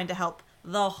really just trying to help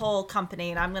the whole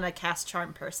company, and I'm going to cast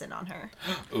Charm Person on her.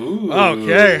 Ooh.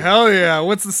 Okay, hell yeah.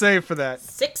 What's the save for that?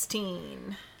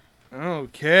 16.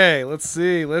 Okay, let's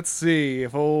see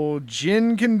if old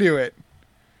Jin can do it.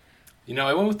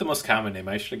 I went with the most common name.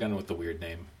 I should have gone with the weird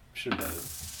name. Should have done it.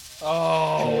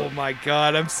 Oh my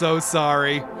god, I'm so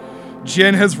sorry.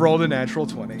 Jin has rolled a natural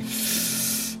 20.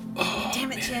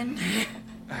 Damn it, Jin.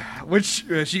 Which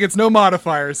she gets no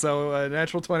modifier, so a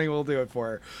natural 20 will do it for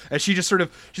her. And she sort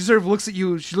of looks at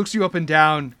you. She looks you up and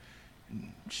down.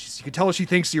 You can tell she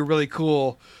thinks you're really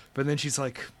cool, but then she's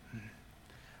like,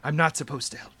 "I'm not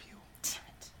supposed to help you." Damn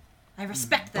it. I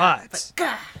respect that. But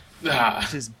Gah. She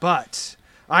says, "But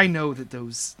I know that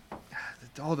that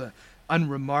all the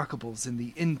unremarkables in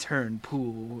the intern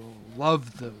pool will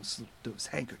love those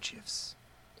handkerchiefs."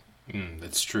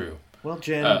 That's true. Well,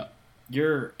 Jen,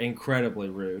 you're incredibly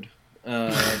rude.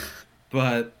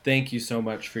 But thank you so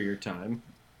much for your time.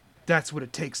 That's what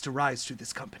it takes to rise through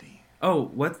this company.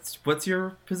 Oh, what's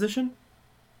your position?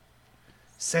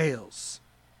 Sales.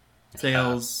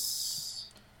 Sales.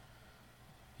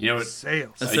 You know what?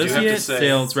 Sales. I do have to Associate, say-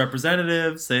 sales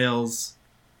representative, sales.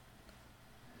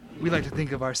 We like to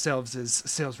think of ourselves as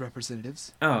sales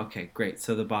representatives. Oh, okay, great.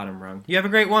 So the bottom rung. You have a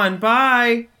great one.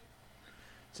 Bye.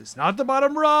 This is not the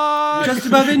bottom rung. Just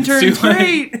above intern. Too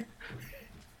late. Great.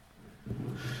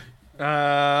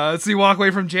 So you walk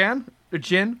away from Jin.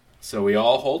 So we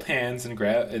all hold hands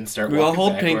and start We walking all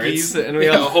hold backwards. pinkies, and we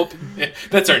all hold.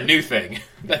 That's our new thing.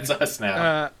 That's us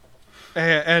now.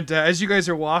 And as you guys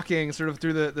are walking sort of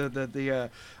through the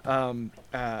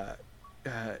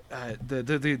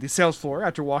sales floor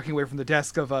after walking away from the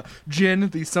desk of Jin,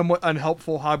 the somewhat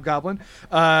unhelpful hobgoblin,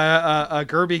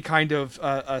 Gerby kind of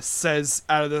says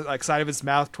out of the side of his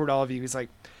mouth toward all of you, he's like,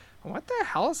 "What the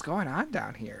hell is going on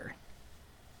down here?"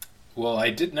 Well, I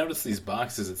did notice these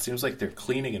boxes. It seems like they're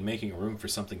cleaning and making room for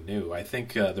something new. I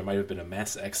think there might have been a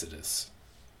mass exodus.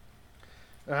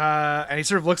 And he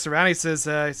sort of looks around. He says,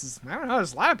 "I don't know.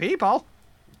 There's a lot of people."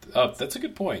 Oh, that's a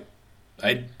good point.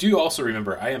 I do also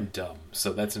remember I am dumb,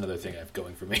 so that's another thing I have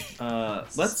going for me.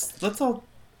 Let's all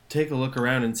take a look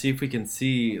around and see if we can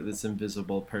see this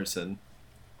invisible person.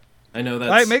 I know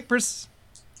that's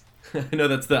I know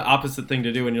that's the opposite thing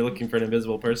to do when you're looking for an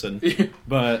invisible person,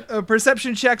 but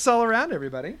perception checks all around,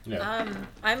 everybody. Yeah.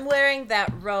 I'm wearing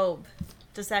that robe.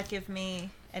 Does that give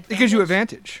me advantage? It gives you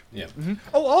advantage. Yeah. Mm-hmm.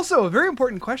 Oh, also, a very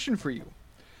important question for you.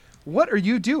 What are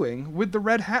you doing with the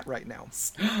red hat right now?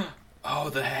 Oh,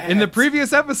 the hat. In the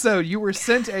previous episode, you were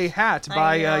sent a hat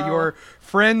by your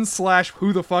friend /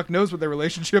 who the fuck knows what their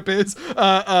relationship is,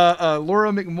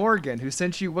 Laura McMorgan, who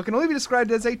sent you what can only be described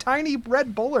as a tiny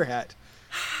red bowler hat.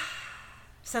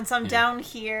 Since I'm down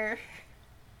here,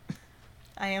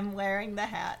 I am wearing the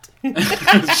hat. Shameful.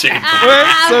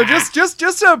 Right, so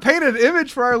just to paint an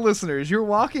image for our listeners, you're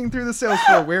walking through the sales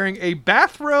floor wearing a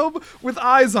bathrobe with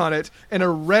eyes on it and a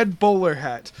red bowler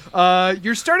hat.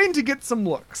 You're starting to get some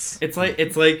looks. it's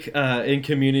like in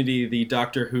Community, the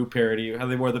Doctor Who parody, how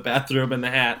they wore the bathrobe and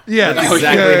the hat. Yeah, That's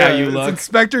exactly how you It's look.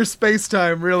 Inspector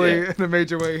Spacetime, really, Yeah. in a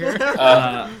major way here.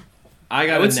 I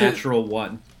got a would say- natural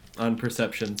 1 on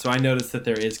perception, so I noticed that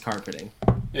there is carpeting.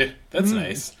 Yeah, that's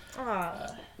nice.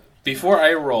 Aw. Before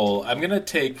I roll, I'm going to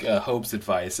take Hope's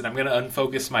advice, and I'm going to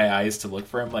unfocus my eyes to look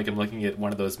for him like I'm looking at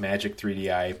one of those magic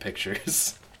 3D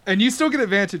pictures. And you still get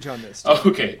advantage on this. Oh,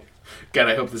 okay. God,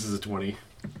 I hope this is a 20.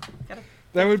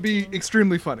 That would be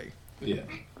extremely funny. Yeah.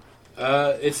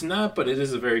 It's not, but it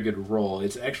is a very good roll.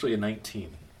 It's actually a 19.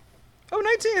 Oh,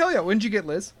 19, hell yeah. When did you get,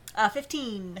 Liz?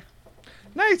 15.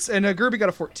 Nice, and Gerby got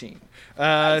a 14.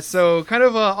 So kind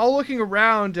of all looking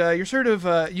around, you're sort of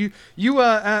so you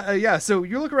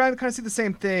look around and kind of see the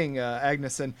same thing.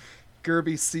 Agnes and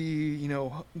Gerby see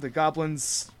the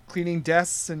goblins cleaning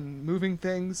desks and moving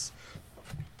things.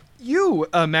 You,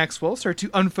 Maxwell, start to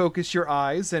unfocus your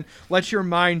eyes and let your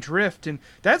mind drift, and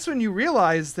that's when you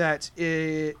realize that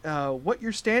what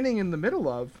you're standing in the middle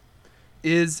of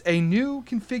is a new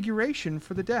configuration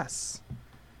for the desks.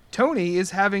 Tony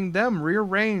is having them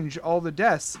rearrange all the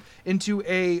desks into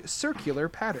a circular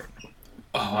pattern.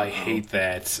 Oh, I hate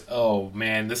that. Oh,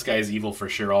 man, this guy's evil for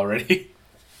sure already.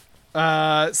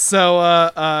 Now so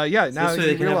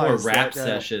they can have more rap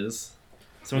sessions.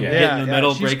 Someone get in the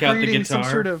middle, break out the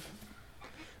guitar.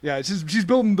 She's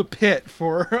building the pit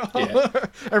for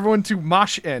everyone to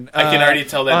mosh in. I can already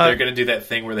tell that they're going to do that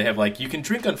thing where they have, you can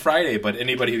drink on Friday, but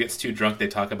anybody who gets too drunk, they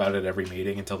talk about it at every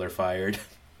meeting until they're fired.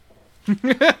 All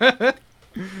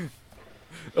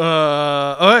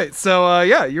right, so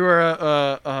you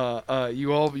are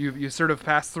you sort of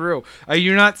pass through.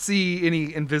 You do not see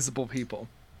any invisible people.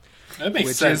 That makes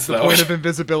which sense, is though. The point of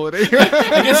invisibility.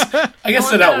 I guess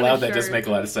that out loud that does make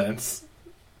a lot of sense.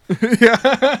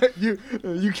 Yeah,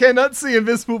 you cannot see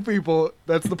invisible people.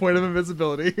 That's the point of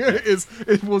invisibility.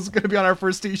 It was going to be on our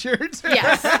first T-shirt.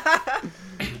 Yes.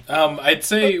 I'd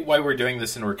say while we're doing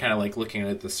this and we're kind of looking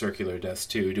at the circular desk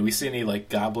too, do we see any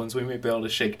goblins we might be able to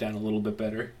shake down a little bit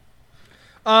better?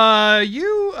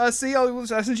 You see,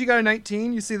 since you got a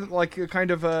 19, you see that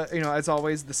kind of as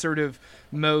always, the sort of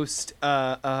most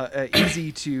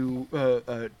easy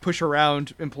to push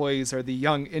around employees are the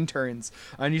young interns,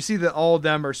 and you see that all of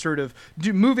them are sort of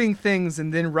moving things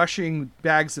and then rushing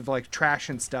bags of trash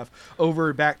and stuff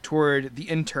over back toward the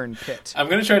intern pit. I'm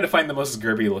gonna try to find the most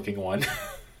Gerby looking one.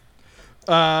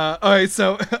 All right,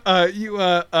 so you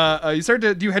start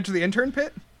to. Do you head to the intern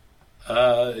pit?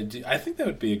 I think that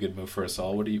would be a good move for us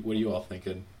all. What are you all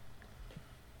thinking?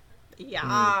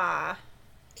 Yeah.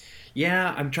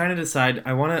 Yeah, I'm trying to decide.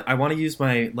 I want to use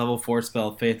my level 4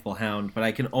 spell, Faithful Hound, but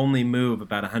I can only move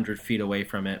about 100 feet away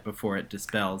from it before it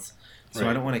dispels. So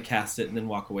I don't want to cast it and then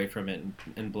walk away from it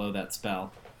and blow that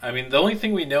spell. I mean, the only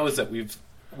thing we know is that we've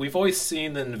always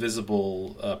seen the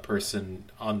invisible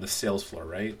person on the sales floor,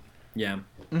 right? Yeah.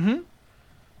 Mm-hmm.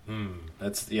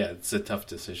 It's a tough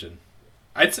decision.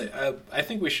 I'd say I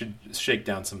think we should shake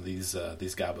down some of these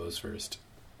gobos first.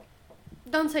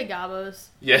 Don't say gobos.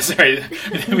 Yeah, sorry.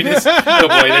 I mean, oh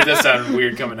boy, that does sound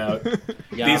weird coming out.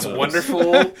 These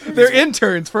wonderful... They're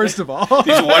interns, first of all.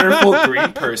 These wonderful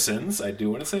green persons. I do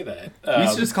want to say that. We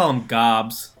used to just call them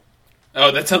gobs.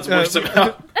 Oh, that sounds worse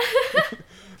somehow.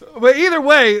 But either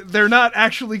way, they're not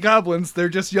actually goblins. They're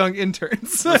just young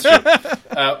interns. That's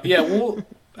true.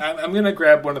 I'm gonna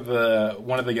grab one of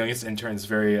the youngest interns,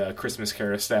 very Christmas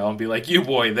Carol style, and be like, "You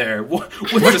boy, there. What's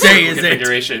the day is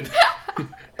configuration?"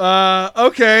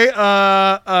 Okay.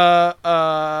 How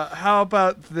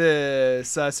about this?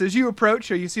 So as you approach,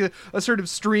 you see a sort of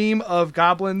stream of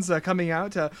goblins coming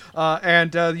out,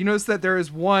 and you notice that there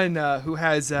is one who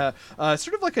has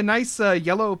sort of a nice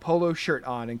yellow polo shirt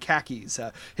on and khakis.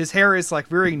 His hair is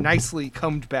very nicely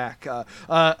combed back.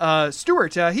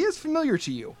 Stuart, he is familiar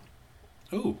to you.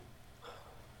 Ooh.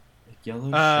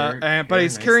 Yellow shirt. But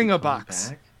he's carrying a box.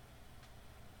 Back.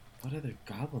 What other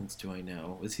goblins do I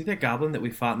know? Was he that goblin that we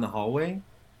fought in the hallway?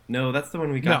 No, that's the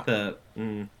one we got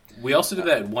We also did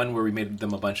that one where we made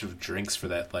them a bunch of drinks for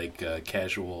that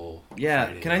casual. Yeah,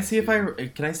 Friday can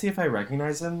I see if I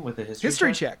recognize him with a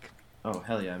history check? Oh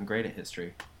hell yeah, I'm great at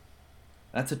history.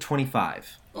 That's a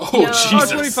 25. Oh,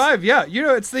 Jesus. 25, yeah.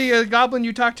 It's the goblin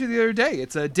you talked to the other day.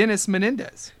 It's Dennis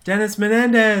Menendez. Dennis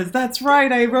Menendez! That's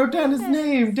right, I wrote down his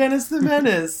name, Dennis the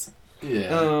Menace.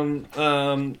 Yeah.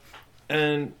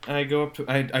 And I go up to...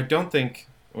 I don't think...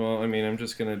 Well, I mean, I'm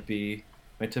just going to be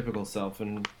my typical self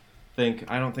and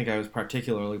I don't think I was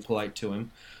particularly polite to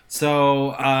him. So,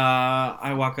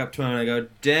 I walk up to him and I go,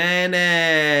 Dennis!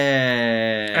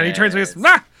 And he turns to me and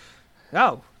goes,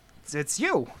 oh, it's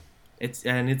you. It's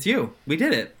you. We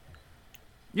did it.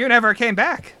 You never came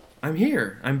back. I'm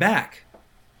here. I'm back.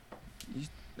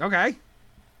 Okay.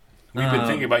 We've been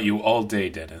thinking about you all day,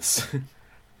 Dennis.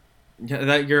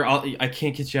 Yeah, I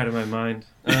can't get you out of my mind.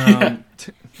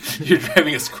 You're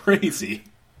driving us crazy.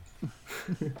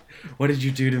 What did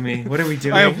you do to me? What are we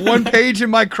doing? I have one page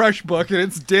in my crush book, and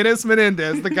it's Dennis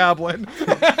Menendez, the goblin.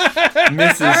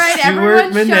 Mrs. All right,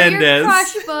 Stuart Menendez. Show your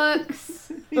crush books.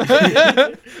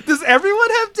 Does everyone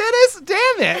have Dennis?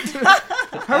 Damn it!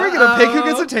 How are we gonna pick who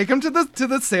gets to take him to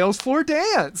the sales floor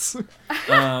dance?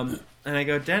 And I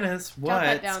go, Dennis,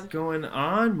 what's going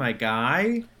on, my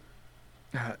guy?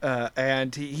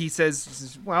 And he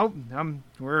says, well,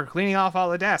 we're cleaning off all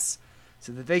the desks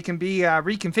so that they can be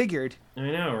reconfigured.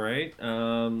 I know, right?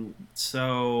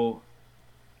 So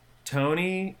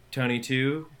Tony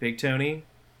 2, Big Tony,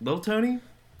 Little Tony,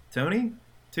 Tony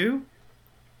 2.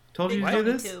 Told you to do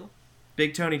this.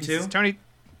 Big Tony 2. Tony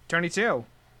 2.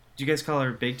 Do you guys call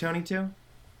her Big Tony 2?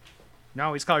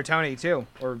 No, he's called her Tony 2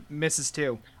 or Mrs.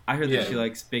 2. I heard that she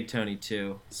likes Big Tony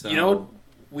 2. So you know,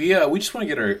 we just want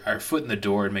to get our foot in the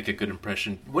door and make a good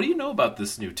impression. What do you know about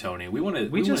this new Tony? We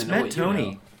just know met Tony.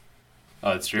 You know.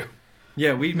 Oh, that's true.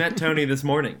 Yeah, we met Tony this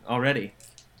morning already.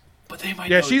 But they might.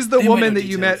 Yeah, know, she's the woman that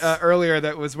details. you met earlier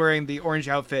that was wearing the orange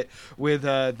outfit with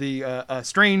the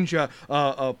strange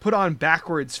put on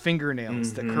backwards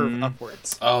fingernails that curve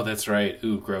upwards. Oh, that's right.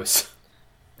 Ooh, gross.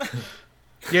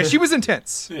 Yeah, she was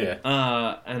intense. Yeah.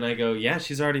 And I go, yeah,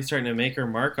 she's already starting to make her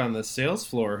mark on the sales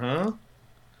floor, huh?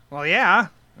 Well, yeah.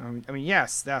 I mean,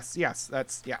 yes. Yeah.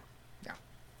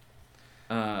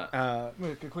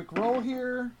 Make a quick roll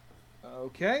here.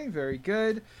 Okay, very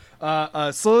good.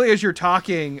 Slowly as you're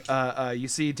talking, you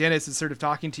see Dennis is sort of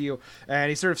talking to you, and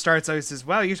he sort of starts out and says,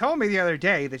 well, you told me the other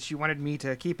day that you wanted me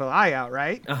to keep an eye out,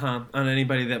 right? On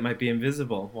anybody that might be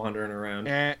invisible wandering around.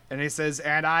 And he says,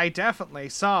 and I definitely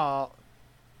saw...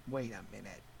 Wait a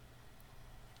minute.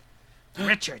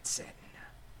 Richardson.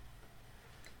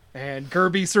 And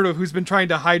Gerby, sort of, who's been trying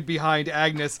to hide behind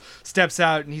Agnes, steps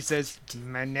out and he says,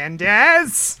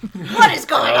 Menendez? What is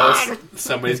going on?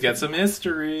 Somebody's got some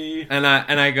history. And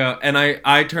I go, and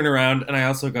I turn around and I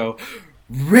also go,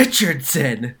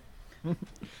 Richardson!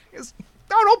 Goes,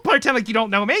 oh, don't pretend like you don't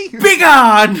know me.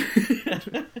 Begone!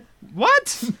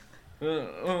 What?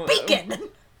 Beacon!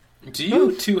 Do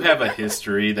you two have a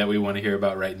history that we want to hear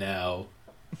about right now?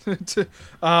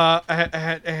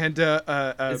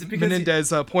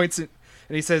 Menendez points it,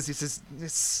 and he says,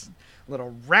 this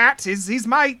little rat he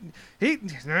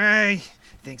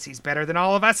thinks he's better than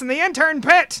all of us in the intern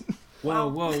pit.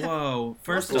 Whoa.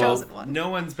 First of all, no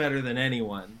one's better than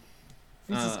anyone.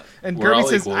 And Gerby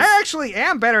says, equals. I actually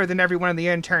am better than everyone in the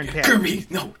intern pit. Gerby,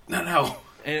 no.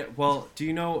 And, well, do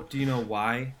you know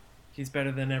why he's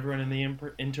better than everyone in the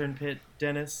intern pit,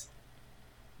 Dennis?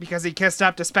 Because he kissed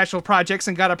up to special projects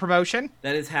and got a promotion?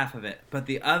 That is half of it. But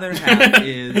the other half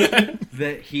is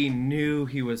that he knew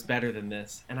he was better than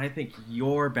this. And I think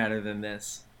you're better than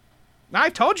this.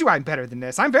 I've told you I'm better than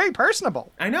this. I'm very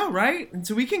personable. I know, right? And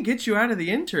so we can get you out of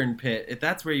the intern pit if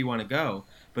that's where you want to go.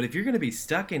 But if you're going to be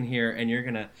stuck in here and you're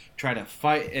going to try to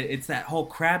fight, it's that whole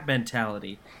crab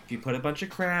mentality. If you put a bunch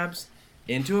of crabs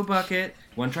into a bucket,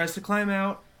 one tries to climb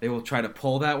out, they will try to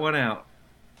pull that one out.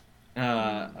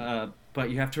 But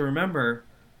you have to remember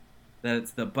that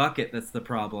it's the bucket that's the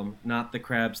problem, not the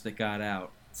crabs that got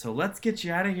out. So let's get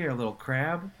you out of here, little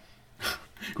crab.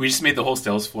 We just made the whole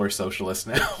sales floor socialist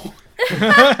now.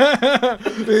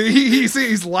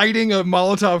 He's lighting a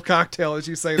Molotov cocktail as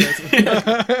you say this.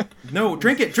 No,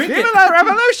 drink it. Viva la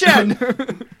revolution!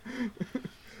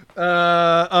 We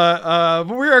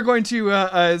are going to,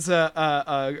 as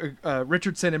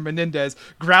Richardson and Menendez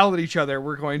growl at each other,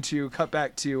 we're going to cut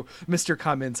back to Mr.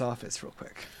 Kamen's office real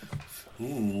quick.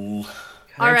 Ooh.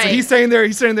 All right. So he's standing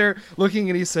there looking,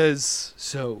 and he says,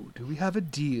 so, do we have a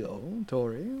deal,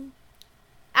 Tori?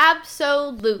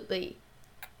 Absolutely.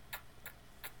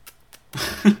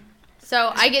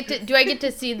 So do I get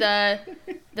to see the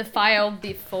file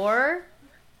before?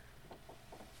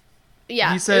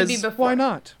 Yeah, he says, it would be before. Why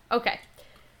not? Okay.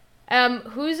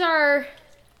 Who's our,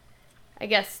 I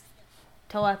guess,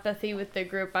 telepathy with the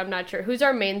group? I'm not sure. Who's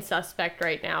our main suspect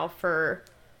right now for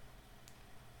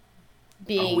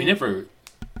being...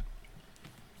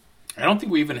 I don't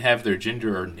think we even have their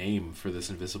gender or name for this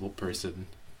invisible person.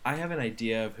 I have an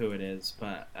idea of who it is,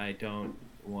 but I don't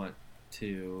want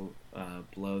to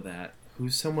blow that.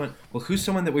 Who's someone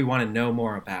that we want to know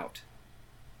more about?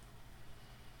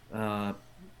 I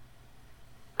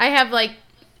have,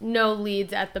 no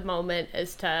leads at the moment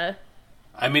as to...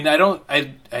 I mean,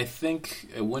 I think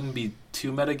it wouldn't be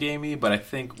too metagamey, but I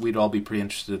think we'd all be pretty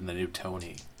interested in the new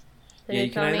Tony.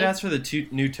 You can either ask for the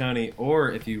new Tony,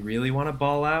 or if you really want to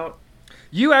ball out...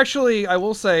 You actually, I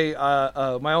will say,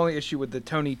 my only issue with the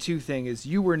Tony 2 thing is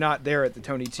you were not there at the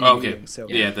Tony 2 meeting, so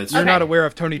you're not aware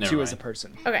of Tony 2 as a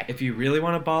person. Okay. If you really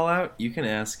want to ball out, you can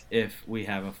ask if we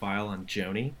have a file on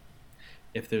Joni,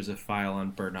 if there's a file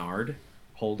on Bernard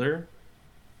Holder,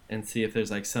 and see if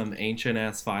there's some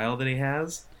ancient-ass file that he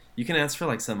has. You can ask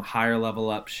for some higher level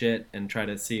up shit and try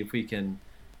to see if we can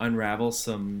unravel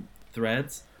some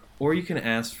threads, or you can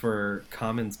ask for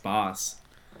Kamen's boss.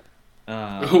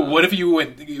 What if you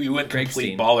went complete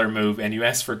Gregstein. baller move and you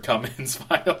asked for Cummins'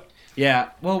 file? Yeah,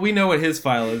 well, we know what his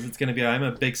file is. It's going to be, I'm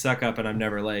a big suck-up and I'm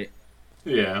never late.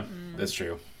 Yeah, that's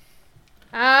true.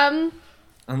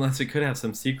 Unless it could have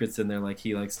some secrets in there, like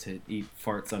he likes to eat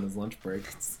farts on his lunch break.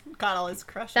 Got all his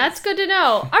crushes. That's good to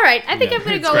know. All right, I think Yeah. I'm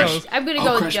gonna go. I'm gonna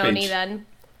go with Joni then.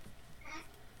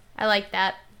 I like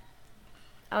that.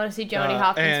 I want to see Joni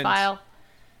Hoffman's file,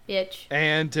 bitch.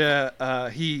 And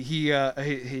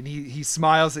he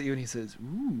smiles at you and he says,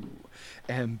 "Ooh,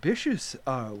 ambitious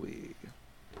are we?"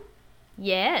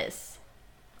 Yes.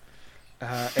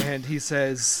 And he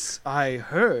says, "I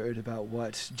heard about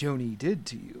what Joni did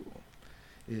to you.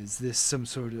 Is this some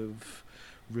sort of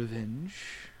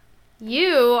revenge?"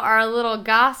 You are a little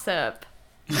gossip.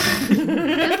 Just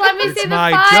let me see It's the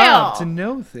my file. job to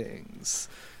know things.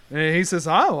 And he says,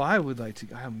 "Oh, I'm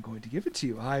going to give it to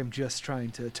you. I'm just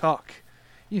trying to talk,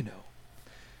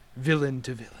 villain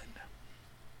to villain."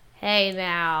 Hey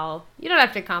now, you don't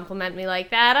have to compliment me like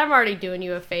that. I'm already doing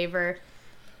you a favor.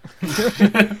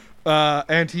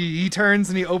 And he turns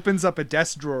and he opens up a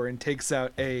desk drawer and takes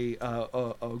out a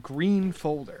green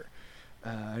folder,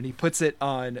 and he puts it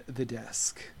on the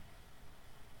desk.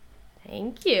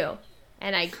 Thank you.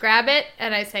 And I grab it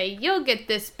and I say, "You'll get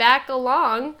this back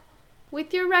along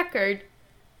with your record."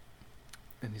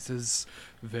 And he says,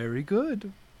 "Very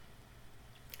good."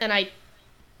 And I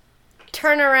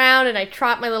turn around and I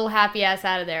trot my little happy ass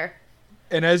out of there.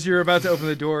 And as you're about to open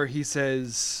the door, he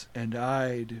says, "And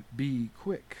I'd be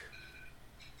quick."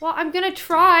 Well, I'm gonna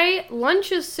try.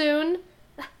 Lunch is soon.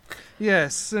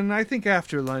 Yes, and I think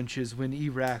after lunch is when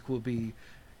Iraq will be,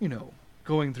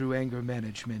 going through anger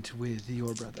management with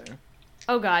your brother.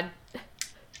 Oh God.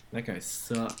 That guy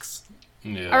sucks.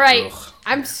 Yeah. All right, ugh.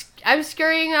 I'm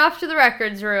scurrying off to the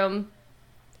records room.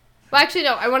 Well, actually,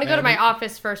 no. I want to go to my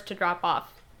office first to drop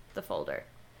off the folder.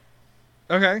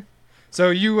 Okay. So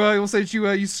you'll say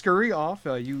that you scurry off.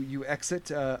 You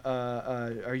exit.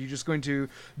 Are you just going to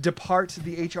depart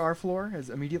the HR floor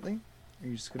immediately? Are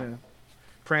you just gonna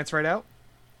prance right out?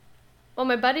 Well,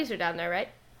 my buddies are down there, right?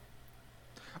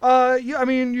 Yeah. I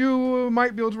mean, you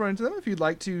might be able to run into them if you'd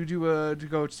like to to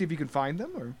go see if you can find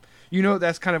them, or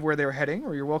that's kind of where they're heading.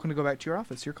 Or you're welcome to go back to your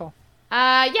office. Your call.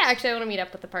 Yeah. Actually, I want to meet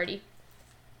up with the party.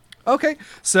 Okay,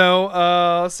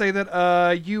 so say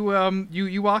that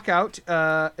you walk out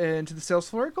into the sales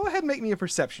floor. Go ahead and make me a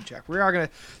perception check. We are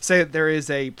gonna say that there is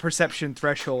a perception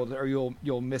threshold, or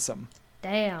you'll miss them.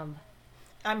 Damn.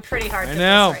 I'm pretty hard to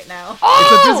know. miss right now.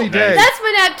 It's a busy day. That's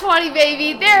my nat 20,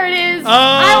 baby. There it is. Oh,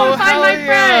 I want to find hell my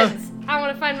yeah. friends. I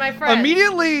want to find my friends.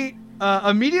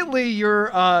 Immediately,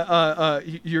 your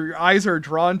eyes are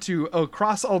drawn to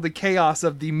across all the chaos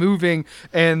of the moving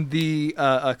and the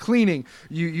cleaning.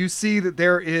 You see that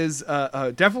there is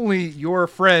definitely your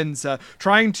friends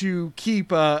trying to keep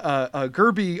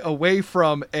Gerby away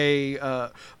from a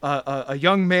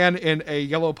young man in a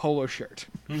yellow polo shirt.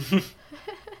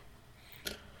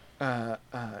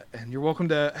 And you're welcome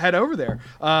to head over there.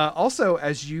 Also,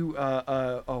 as you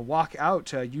walk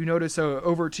out, you notice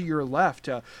over to your left,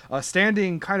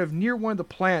 standing kind of near one of the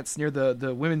plants near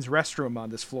the women's restroom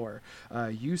on this floor,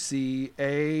 you see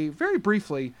very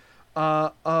briefly,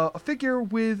 a figure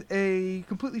with a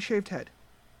completely shaved head.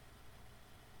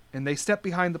 And they step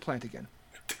behind the plant again.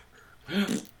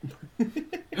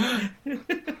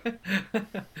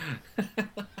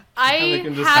 I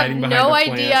Just have hiding behind no a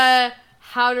plant. idea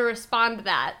how to respond to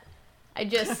that. I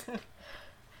just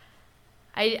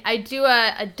I do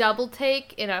a double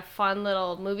take in a fun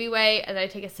little movie way, and then I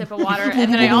take a sip of water,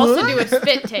 and then I also do a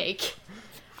spit take.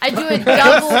 I do a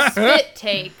double spit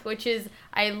take, which is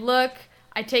I look,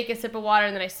 I take a sip of water,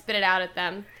 and then I spit it out at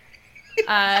them.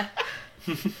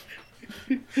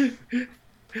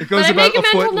 It goes I about make a a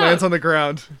foot, mental lands note. on the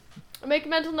ground. I make a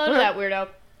mental note of that weirdo.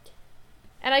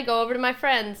 And I go over to my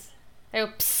friends. I go,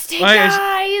 "Psst, hey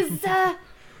guys!"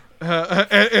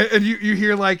 And you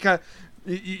hear like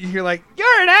you hear like,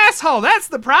 "You're an asshole. That's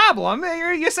the problem.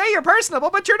 You say you're personable,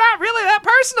 but you're not really that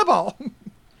personable."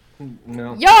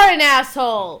 No. You're an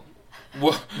asshole.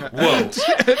 Whoa.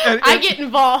 I get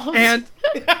involved. And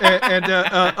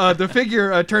the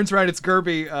figure turns around. It's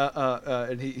Gerby,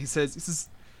 and he says,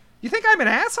 "You think I'm an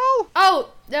asshole?"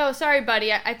 Oh no, sorry,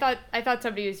 buddy. I thought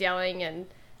somebody was yelling, and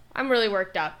I'm really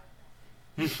worked up.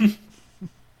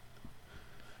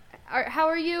 How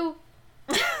are you?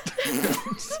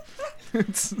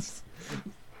 It's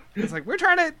like, we're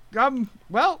trying to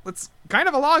well, it's kind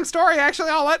of a long story actually.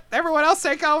 I'll let everyone else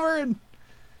take over, and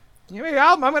maybe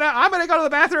I'm gonna go to the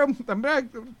bathroom. I'm gonna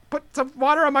put some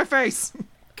water on my face.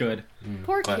 Good.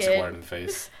 Poor Classic kid. water in the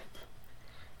face.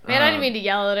 Man, I didn't mean to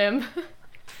yell at him.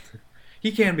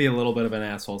 He can be a little bit of an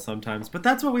asshole sometimes, but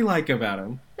that's what we like about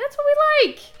him. That's what we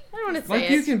like. I don't want to say Like,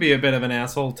 it. you can be a bit of an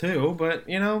asshole, too, but,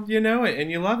 you know it,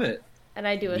 and you love it. And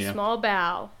I do a small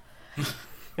bow.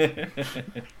 I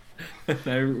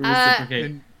reciprocate.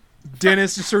 And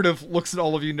Dennis just sort of looks at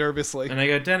all of you nervously. And I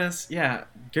go, Dennis, yeah,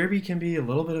 Derby can be a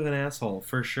little bit of an asshole,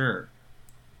 for sure.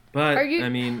 But, Are you- I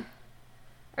mean...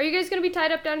 Are you guys going to be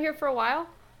tied up down here for a while?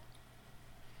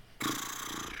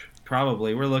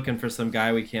 Probably. We're looking for some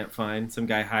guy we can't find. Some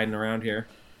guy hiding around here.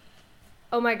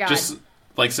 Oh my god. Just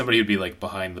like somebody who'd be like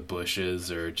behind the bushes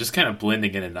or just kind of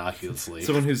blending in innocuously.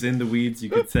 Someone who's in the weeds, you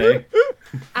could say.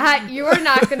 You are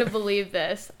not going to believe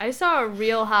this. I saw a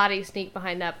real hottie sneak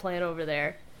behind that plant over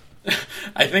there.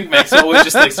 I think Maxwell would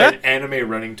just like start anime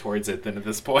running towards it then at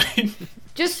this point.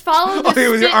 Just follow the With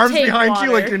your spit arms take behind water.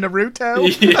 you like you're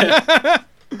Naruto.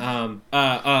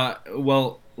 Yeah.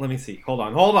 Well, let me see. Hold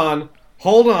on.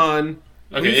 Please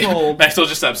Okay. hold. Maxwell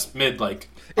just stops mid like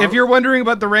If you're wondering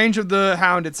about the range of the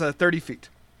hound, it's 30 feet.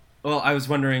 Well, I was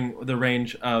wondering the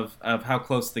range of how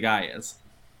close the guy is.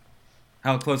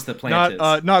 How close the plant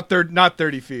is. Not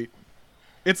 30 feet.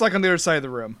 It's like on the other side of the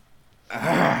room.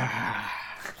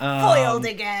 Foiled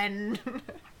again.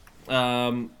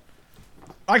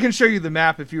 I can show you the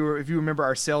map if you remember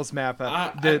our sales map.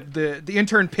 The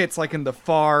intern pit's like in the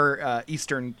far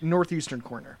northeastern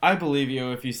corner. I believe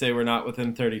you if you say we're not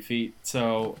within 30 feet.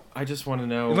 So I just want to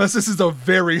know. Unless this is a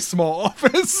very small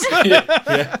office.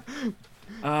 Yeah.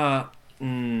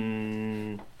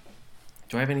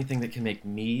 Do I have anything that can make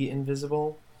me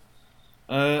invisible?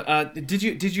 Did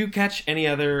you catch any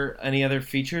other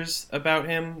features about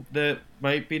him that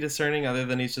might be discerning other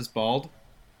than he's just bald?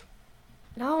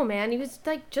 No, man, he was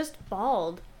like just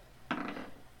bald.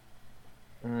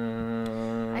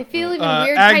 I feel even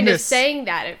weird kind of Agnes. saying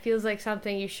that. It feels like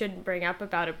something you shouldn't bring up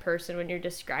about a person when you're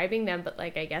describing them, but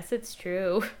like I guess it's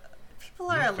true. People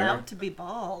are allowed to be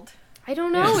bald. I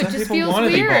don't know, it Some just people feels wanna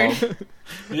be weird. bald.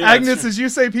 Yeah, Agnes, as you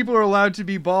say people are allowed to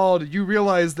be bald, you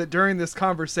realize that during this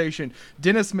conversation,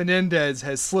 Dennis Menendez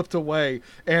has slipped away,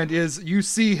 and you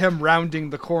see him rounding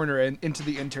the corner and into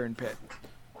the intern pit.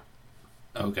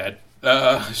 Oh god.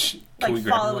 Can Like we grab him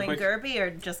real following quick? Gerby or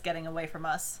just getting away from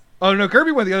us? Oh no,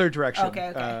 Kirby went the other direction.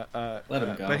 Okay. Let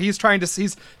him go. But he's trying to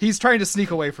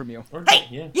sneak away from you. Hey,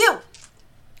 Yeah. you!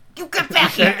 You get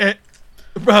back here!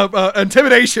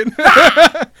 Intimidation.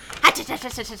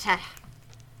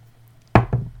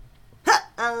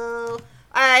 Oh,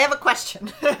 I have a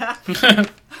question. I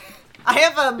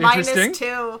have a Interesting.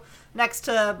 -2 next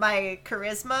to my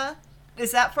charisma.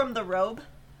 Is that from the robe?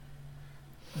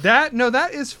 That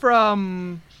is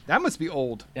from. That must be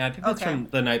old. Yeah, I think that's Okay. from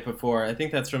the night before. I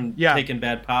think that's from Yeah. taking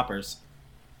bad poppers.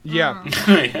 Yeah.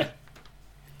 Yeah.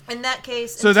 In that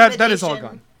case, So that is all intimidation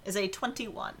gone. Is a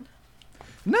 21.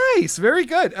 Nice, very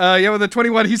good. With a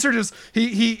 21, he sort of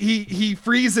he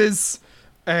freezes,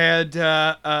 and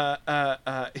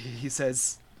he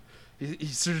says,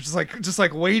 he's sort of just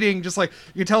like waiting, just like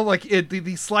you can tell, like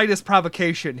the slightest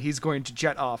provocation, he's going to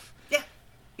jet off. Yeah,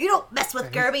 you don't mess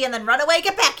with Gerby and then run away.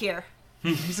 Get back here.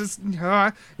 He says,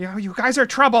 you guys are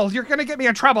trouble. You're gonna get me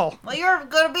in trouble. Well, you're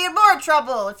gonna be in more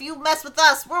trouble if you mess with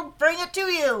us. We'll bring it to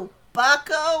you,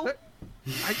 Bucko.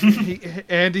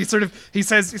 He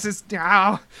says,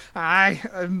 "Now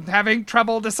I'm having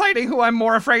trouble deciding who I'm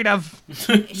more afraid of, It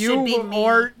should be you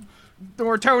me.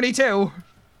 or Tony too."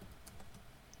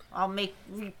 I'll make.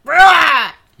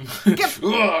 Rah!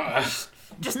 Ugh.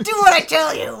 Just do what I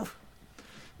tell you.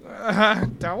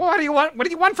 What do you want? What do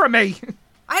you want from me?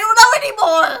 I don't know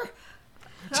anymore.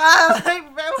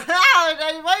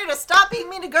 I want you to stop being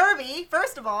mean to Gerby,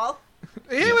 first of all.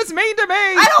 It was mean to me.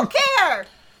 I don't care.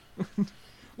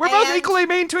 We're both And- equally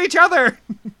mean to each other.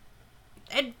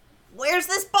 And where's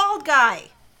this bald guy?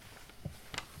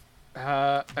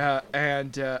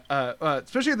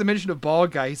 Especially at the mention of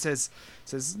bald guy, he says,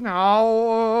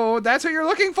 "No, that's what you're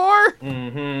looking for."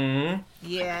 Mm-hmm.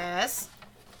 Yes.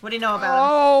 What do you know about him?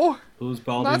 Oh, Who's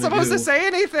bald? not supposed to say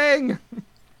anything.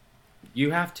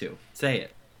 You have to say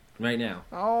it right now.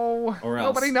 Oh, Or else.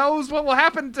 nobody knows what will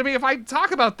happen to me if I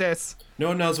talk about this. No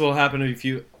one knows what will happen to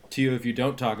you if you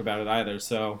don't talk about it either.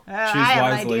 So choose I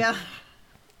have wisely. an idea.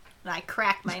 And I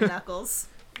crack my knuckles.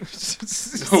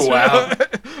 Oh, wow.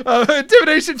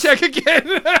 Intimidation check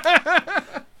again.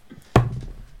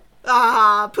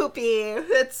 Poopy.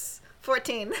 It's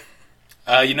 14.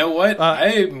 You know what?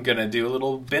 I'm gonna do a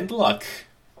little bend luck.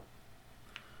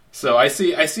 So I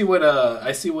see what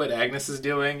Agnes is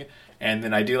doing, and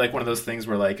then I do like one of those things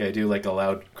where like I do like a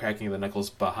loud cracking of the knuckles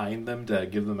behind them to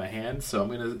give them a hand. So I'm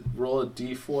gonna roll a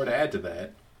d4 to add to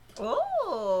that,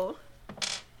 Oh.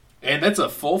 and that's a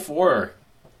full 4.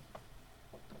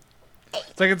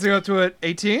 It's Seconds go up to an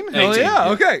 18? Hell 18, yeah,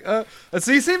 yeah. okay.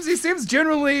 So he seems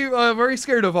generally very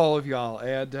scared of all of y'all,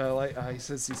 and he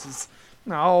says,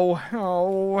 oh,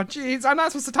 jeez, I'm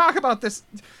not supposed to talk about this.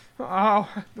 Oh,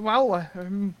 well,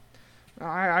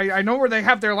 I know where they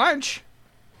have their lunch.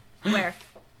 Where?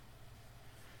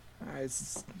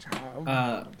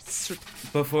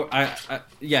 Before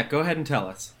yeah, go ahead and tell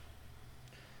us.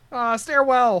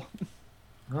 Stairwell.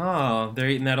 Oh, they're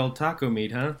eating that old taco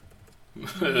meat, huh?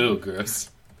 Oh, gross.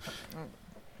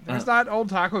 There's not old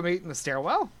taco meat in the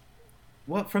stairwell.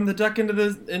 What, from the duck into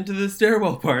the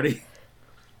stairwell party?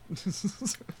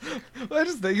 I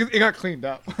just think it got cleaned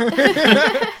up. And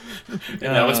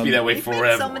that must be that way We've forever.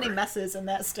 made so many messes in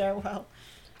that stairwell.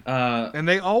 And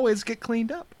they always get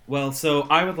cleaned up. Well, so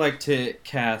I would like to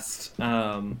cast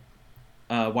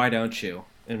Why Don't You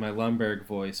in my Lumberg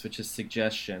voice, which is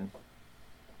suggestion.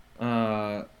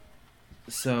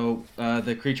 So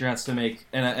the creature has to make,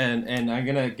 and I'm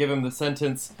gonna give him the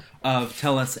sentence of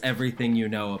tell us everything you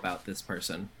know about this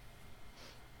person.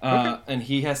 And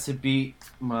he has to beat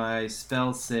my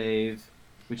spell save,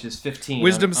 which is 15.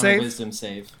 Wisdom on save? a wisdom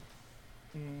save.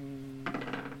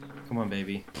 Come on,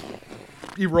 baby.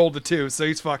 He rolled a 2, so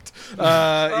he's fucked.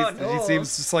 No. He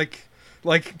seems just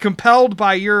like compelled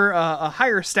by your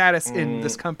higher status in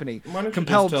this company, Why don't you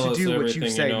compelled just tell to do us what you everything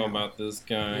say. you know about this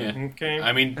guy? Yeah. Okay.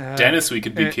 I mean, Dennis, we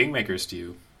could be kingmakers to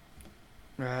you.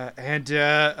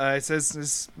 It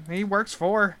says he works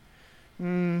for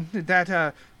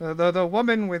that the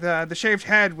woman with the shaved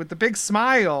head with the big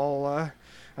smile.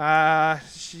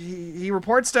 He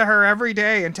reports to her every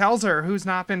day and tells her who's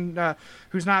not been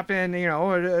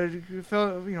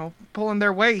pulling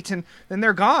their weight, and then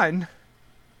they're gone.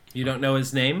 You don't know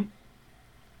his name?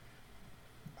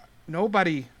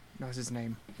 Nobody knows his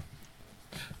name.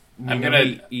 You know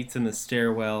he eats in the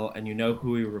stairwell, and you know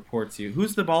who he reports you.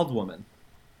 Who's the bald woman?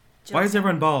 Why is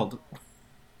everyone bald?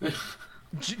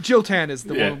 Jiltan is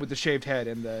the Yeah. woman with the shaved head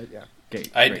and the Okay,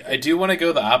 I do want to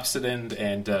go the opposite end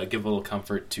and give a little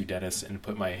comfort to Dennis and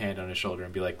put my hand on his shoulder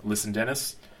and be like, listen,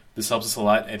 Dennis, this helps us a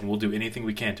lot, and we'll do anything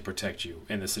we can to protect you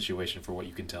in this situation for what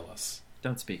you can tell us.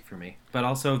 Don't speak for me. But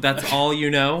also, that's all you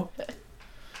know?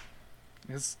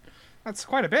 That's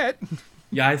quite a bit,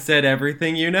 Yeah, I said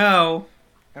everything you know.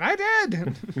 and I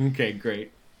did. Okay,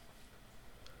 great.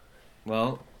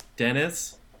 Well,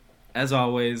 Dennis, as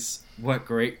always, what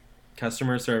great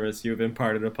customer service you have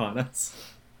imparted upon us.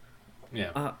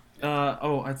 Yeah.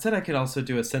 I said I could also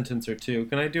do a sentence or two.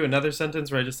 Can I do another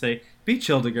sentence where I just say, be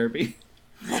chill to Gerby?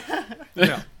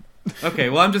 No. Okay,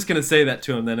 well, I'm just going to say that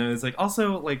to him then. I was like,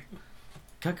 also, like,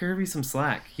 cut Gerby some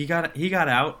slack. He got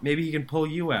out. Maybe he can pull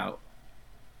you out.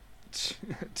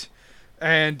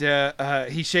 And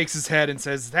he shakes his head and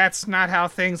says, "That's not how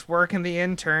things work in the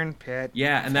intern pit."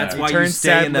 Yeah, and that's He why you turns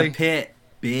stay in sadly. the pit,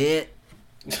 bit.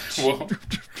 Well,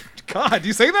 God,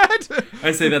 you say that?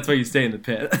 I say that's why you stay in the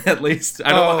pit. At least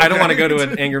I don't want to go to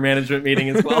an anger management meeting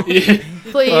as well.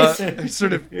 Please.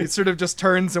 He sort of just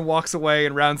turns and walks away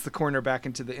and rounds the corner back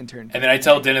into the intern pit. and then I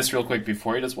tell Dennis real quick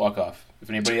before he does walk off. If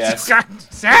anybody asks, God,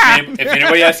 Sam! if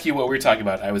anybody asks you what we were talking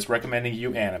about, I was recommending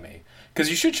you anime. Because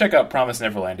you should check out Promise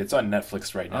Neverland. It's on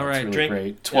Netflix right now. All right, it's really drink,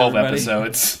 great. 12 everybody.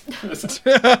 episodes.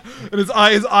 And his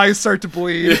eyes start to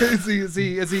bleed as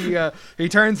he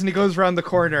turns and he goes around the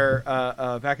corner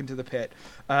back into the pit.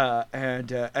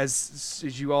 As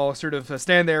you all sort of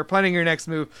stand there planning your next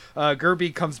move,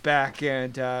 Gerby comes back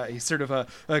and he's sort of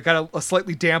got a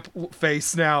slightly damp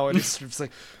face now, and he's sort of just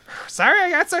like, "Sorry, I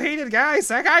got so heated, guys.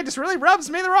 That guy just really rubs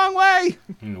me the wrong way."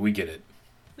 We get it.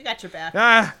 We got your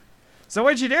back. So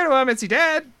what'd you do to him? Is he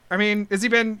dead? I mean, has he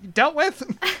been dealt with?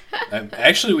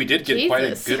 Actually, we did get quite a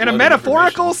Jesus. good In a load of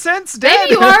metaphorical information. sense, dead?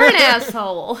 Maybe you are an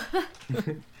asshole.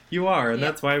 You are, and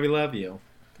that's why we love you.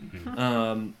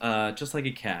 Just like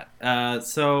a cat.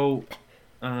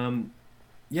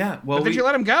 Yeah. Well, But did you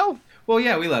let him go? Well,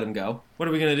 yeah, we let him go. What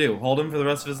are we gonna do? Hold him for the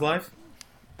rest of his life?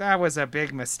 That was a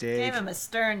big mistake. Gave him a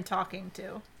stern talking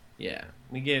to. Yeah,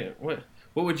 we get what?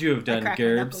 What would you have I done, cracked my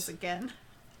knuckles Gerbs? again.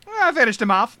 I finished him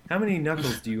off. How many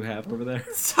knuckles do you have over there?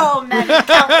 So many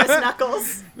countless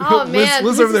knuckles. Oh man,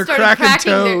 Liz Liz over there started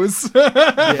cracking their- toes. Oh, but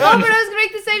I was gonna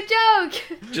make the same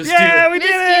joke. Just Yeah, do, we Missed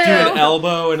did do it. an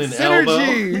elbow and an elbow.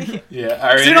 Synergy. Yeah,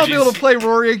 our Soon I'll be able to energies, play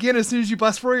Rory again as soon as you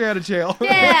bust Rory out of jail.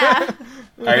 Yeah.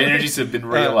 our energies have been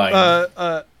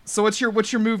realigned. So what's your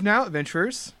move now,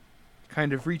 adventurers?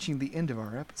 Kind of reaching the end of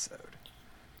our episode.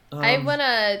 I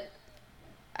wanna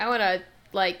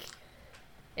like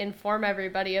inform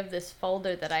everybody of this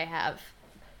folder that I have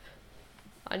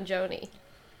on Joni.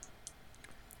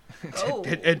 Oh.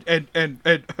 And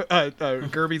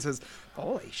Gerby says,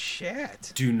 "Holy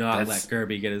shit!" Do not That's- let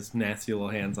Gerby get his nasty little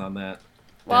hands on that.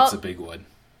 Well, That's a big one.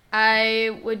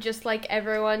 I would just like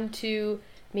everyone to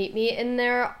meet me in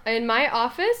my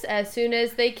office as soon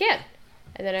as they can.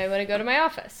 And then I'm going to go to my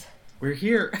office. We're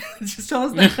here. Just tell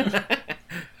us that.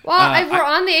 Well, if we're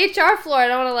on the HR floor, I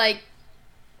don't want to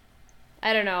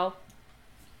I don't know.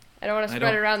 I don't want to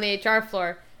spread it around the HR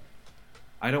floor.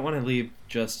 I don't want to leave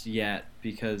just yet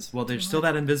because, well, there's still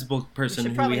that invisible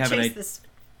person who we haven't.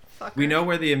 We know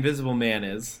where the invisible man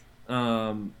is,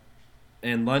 and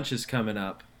lunch is coming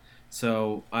up,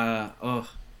 so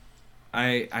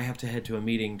I have to head to a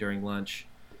meeting during lunch,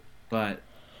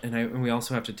 and we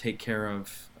also have to take care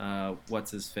of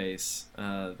what's his face,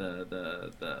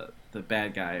 the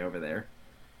bad guy over there.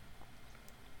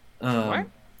 What?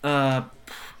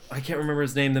 I can't remember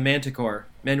his name. The Manticore,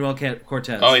 Manuel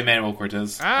Cortez. Oh, Emmanuel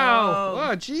Cortez.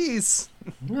 Oh, jeez.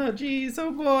 Oh, jeez.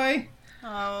 Oh, boy.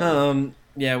 Oh.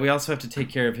 Yeah, we also have to take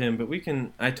care of him, but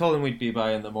I told him we'd be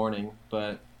by in the morning,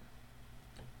 but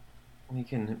we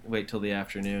can wait till the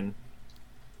afternoon.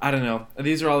 I don't know.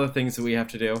 These are all the things that we have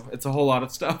to do. It's a whole lot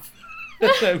of stuff.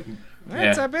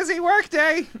 It's a busy work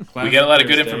day. We got a lot of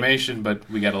good information, but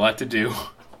we got a lot to do.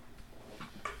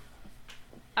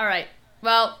 All right.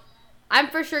 Well, I'm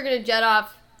for sure going to jet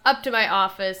off up to my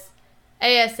office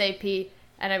ASAP,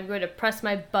 and I'm going to press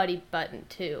my buddy button,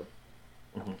 too.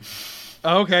 Mm-hmm.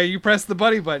 Okay, you press the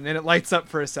buddy button, and it lights up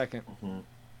for a second. Mm-hmm.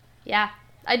 Yeah.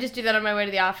 I just do that on my way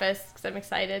to the office, because I'm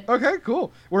excited. Okay,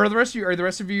 cool. Where are the rest of you? Are the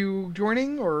rest of you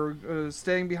joining or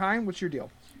staying behind? What's your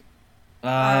deal?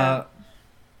 Well,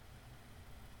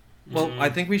 I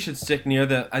think we should stay near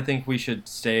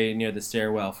the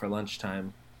stairwell for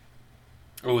lunchtime.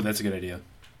 Oh, that's a good idea.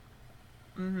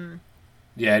 Mm-hmm.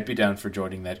 Yeah, I'd be down for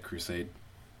joining that crusade.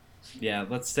 Yeah,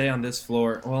 let's stay on this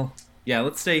floor. Well, yeah,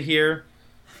 let's stay here,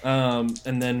 and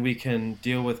then we can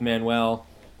deal with Manuel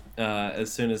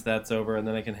as soon as that's over, and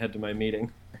then I can head to my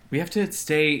meeting. We have to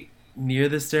stay near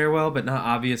the stairwell, but not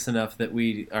obvious enough that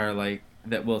we are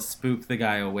that will spook the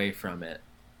guy away from it.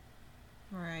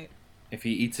 Right. If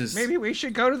he eats his... Maybe we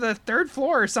should go to the third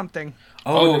floor or something.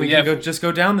 Oh, then we can just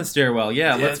go down the stairwell.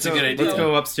 Yeah, that's a good idea. Let's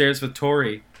go upstairs with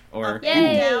Tori. Or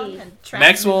Yay!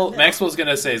 Maxwell's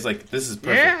gonna say, this is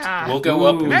perfect. Yeah. We'll go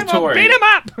up with And Tori. we'll beat him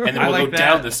up! And then we'll go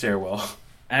down the stairwell.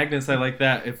 Agnes, I like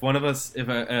that. If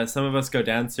some of us go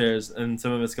downstairs and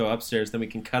some of us go upstairs, then we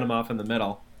can cut them off in the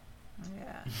middle.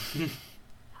 Yeah.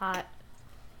 Hot.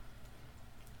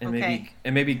 And Okay.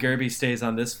 maybe Gerby stays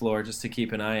on this floor just to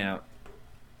keep an eye out.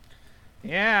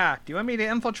 Yeah. Do you want me to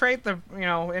infiltrate the,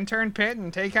 intern pit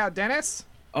and take out Dennis?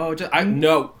 Oh,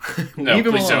 no. No, Leave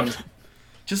him please alone. don't.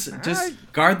 Just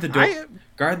guard the door.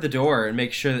 Guard the door and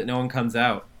make sure that no one comes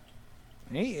out.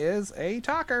 He is a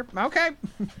talker. Okay.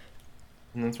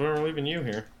 And that's why we're leaving you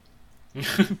here.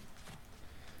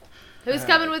 Who's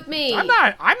coming with me? I'm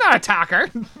not a talker.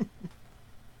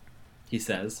 He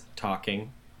says,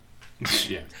 talking.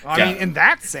 Yeah. I mean, in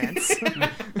that sense.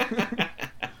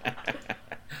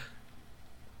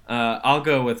 I'll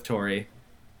go with Tori.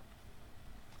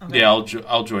 Okay. Yeah,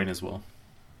 I'll join as well.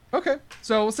 Okay.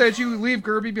 So we'll say that you leave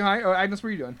Gerby behind. Oh, Agnes, what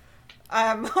are you doing?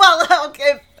 Well,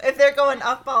 okay, if they're going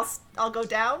up, I'll go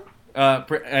down.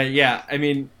 Yeah, I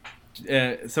mean,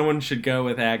 someone should go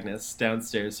with Agnes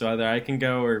downstairs. So either I can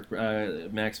go or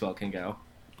Maxwell can go.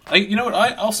 You know what?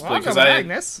 I'll split Well, I'll go because with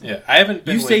Agnes. Yeah, I haven't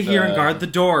been. You stay with, here and guard the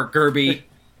door, Gerby.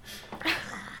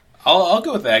 I'll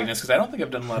go with Agnes because I don't think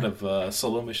I've done a lot of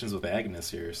solo missions with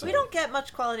Agnes here. So. We don't get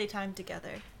much quality time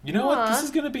together. You know what? This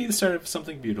is going to be the start of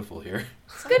something beautiful here.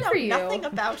 It's good I know for you. Nothing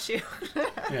about you.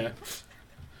 Yeah.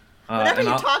 Whenever you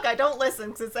talk, I don't listen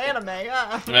because it's anime.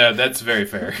 Yeah, that's very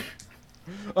fair.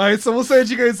 All right, so we'll say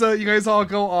that you guys all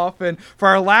go off, and for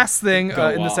our last thing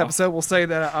in this off. episode, we'll say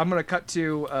that I'm going to cut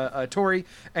to Tori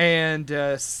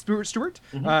and Stewart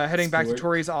heading back to Stewart.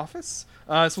 Tori's office.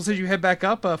 So we'll say you head back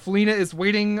up. Felina is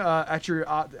waiting at your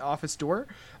office door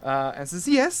and says,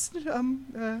 "Yes,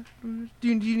 do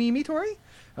you need me, Tori?"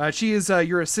 She is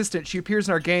your assistant. She appears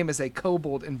in our game as a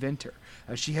kobold inventor.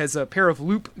 She has a pair of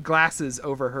loop glasses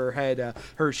over her head.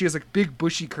 She has big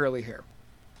bushy curly hair.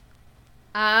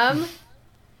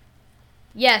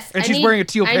 Yes, And she's wearing a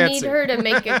teal I pantsuit. need her to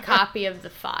make a copy of the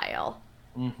file.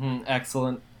 Mm-hmm,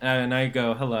 excellent. And I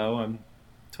go, hello, I'm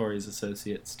Tori's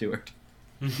associate, Stewart.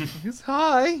 Yes,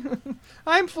 hi,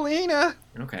 I'm Felina.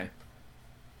 Okay.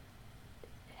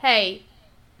 Hey,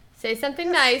 say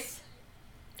something nice.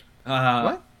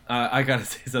 What? I gotta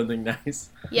say something nice.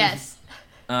 Yes.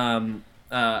 I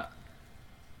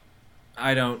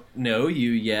don't know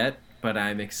you yet, but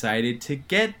I'm excited to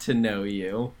get to know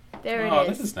you. There Oh, it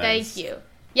this is. is nice. Thank you.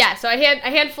 Yeah, so I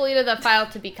hand Felina the file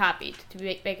to be copied, to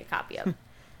make a copy of.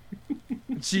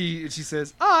 She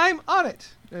says, "I'm on it.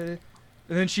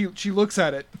 And then she looks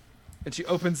at it, and she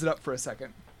opens it up for a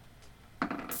second.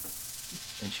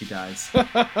 And she dies.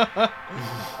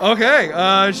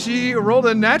 Okay, she rolled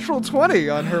a natural 20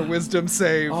 on her wisdom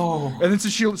save. Oh. And then so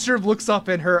she sort of looks up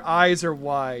and her eyes are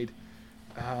wide.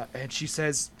 And she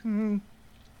says,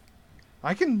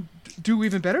 I can do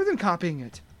even better than copying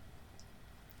it.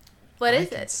 What I is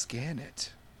can it? Scan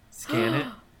it. Scan it.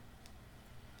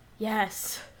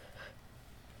 Yes.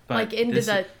 But Like into this-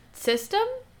 the system?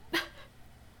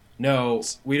 No,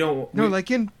 we don't. No, we-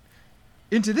 like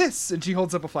into this. And she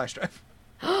holds up a flash drive.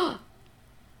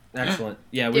 Excellent.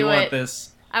 Yeah, we Do want it.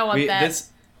 this. I want that.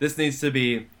 This needs to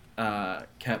be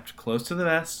kept close to the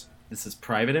vest. This is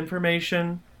private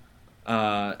information.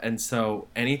 And so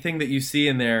anything that you see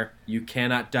in there, you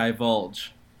cannot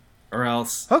divulge. Or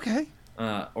else. Okay.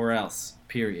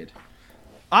 Period.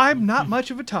 I'm not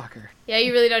much of a talker. Yeah,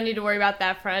 you really don't need to worry about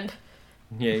that, friend.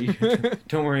 Yeah, you,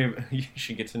 don't worry. You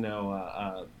should get to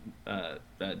know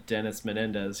Dennis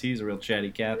Menendez. He's a real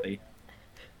chatty Cathy.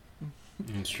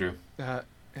 It's true.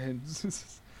 And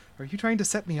are you trying to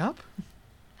set me up?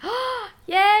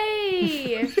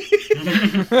 Yay!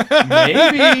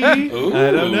 Maybe. Ooh.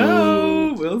 I don't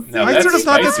know. We'll see. Now I that's sort of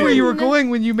thought that's spicy. where you were going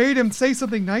when you made him say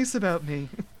something nice about me.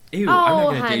 Ew, Oh, I'm not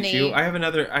gonna honey. date you.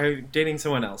 I'm dating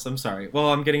someone else. I'm sorry.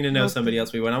 Well, I'm getting to know somebody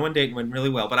else. We went on one date and went really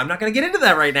well, but I'm not gonna get into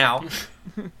that right now.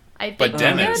 I think But you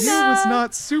Dennis- It know. was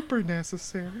not super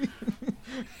necessary.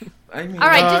 I mean, All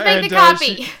right, just make the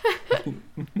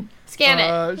copy. Scan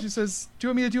it. She says, do you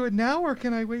want me to do it now or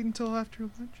can I wait until after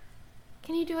lunch?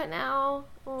 Can you do it now?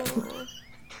 Oh.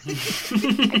 I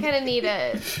kind of need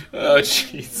it. Oh,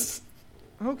 jeez.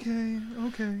 Okay.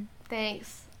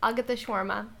 Thanks. I'll get the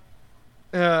shawarma.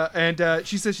 And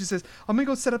she says, I'm going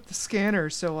to go set up the scanner,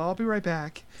 so I'll be right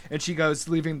back. And she goes,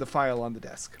 leaving the file on the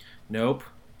desk. Nope.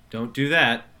 Don't do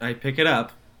that. I pick it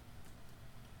up.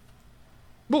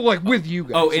 Well, like with you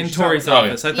guys. Oh, So in she's Tori's not-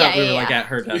 office. I thought Yeah, we were yeah, like yeah. at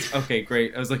her desk. Okay,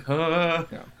 great. I was like, All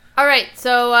right,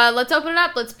 so let's open it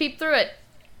up. Let's peep through it.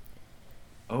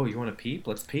 Oh, you want to peep?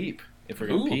 Let's peep. If we're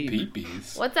gonna Ooh, peep.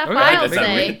 peepees. What's that Okay, file that's not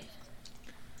say?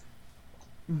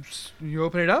 weird. You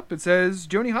open it up. It says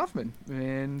Joni Hoffman,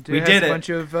 and We it did has it. a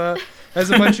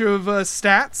bunch of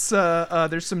stats.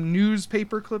 There's some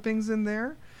newspaper clippings in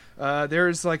there.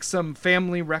 There's like some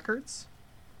family records.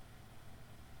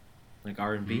 Like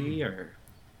R&B or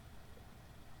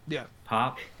Yeah,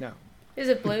 pop, no, Is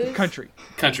it blues? country.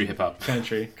 Country hip hop.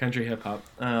 country hip hop.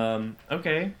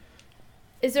 Okay.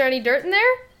 Is there any dirt in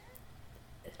there?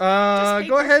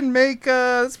 Go ahead and make.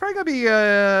 It's probably gonna be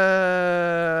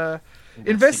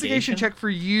investigation check for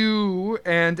you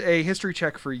and a history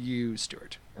check for you,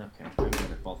 Stuart. Okay, I'm good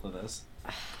at both of those.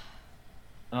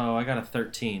 Oh, I got a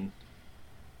 13.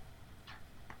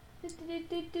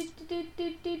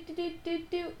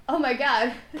 Oh my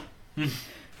god.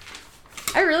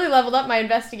 I really leveled up my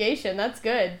investigation. That's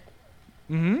good.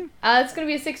 Mm-hmm. It's going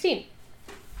to be a 16.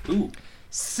 Ooh.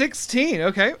 16.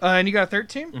 Okay, and you got a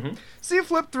 13. Mhm. So you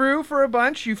flip through for a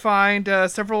bunch. You find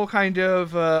several kind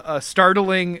of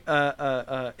startling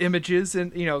images,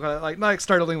 and like not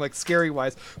startling like scary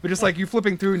wise, but just like you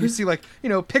flipping through and you see like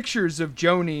pictures of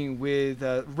Joni with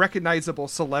recognizable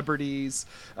celebrities,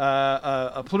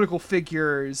 political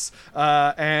figures,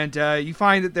 and you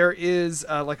find that there is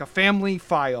like a family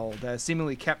file that's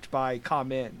seemingly kept by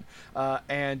Kamin.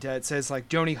 And it says like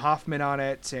Joni Hoffman on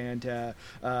it, and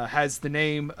has the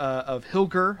name of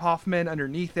Hilger Hoffman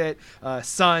underneath it.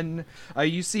 Son.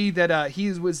 You see that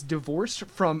he was divorced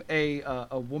from a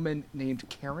woman named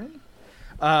Karen.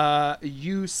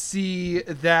 You see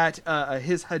that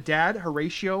his dad,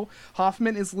 Horatio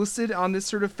Hoffman, is listed on this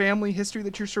sort of family history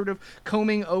that you're sort of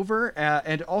combing over,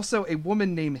 and also a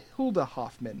woman named Hilda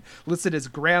Hoffman listed as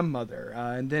grandmother.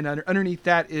 And then underneath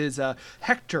that is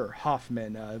Hector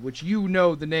Hoffman, which you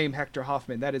know the name Hector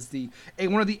Hoffman. That is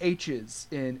one of the H's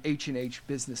in H&H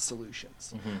Business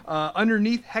Solutions.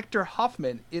 Underneath Hector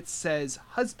Hoffman, it says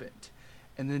husband.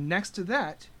 And then next to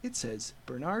that, it says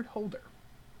Bernard Holder.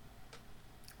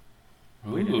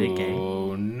 Where did they gang?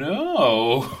 Oh,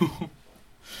 no.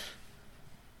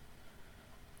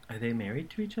 Are they married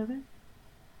to each other?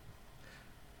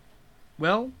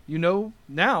 Well, you know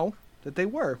now that they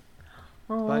were,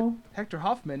 but Oh. Hector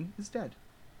Hoffman is dead.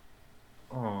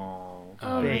 Oh,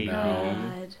 Oh baby. my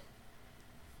god.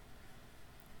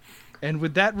 And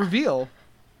with that reveal,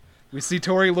 we see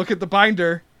Tori look at the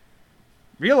binder,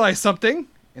 realize something,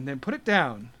 and then put it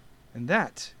down. And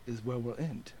that is where we'll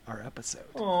end our episode.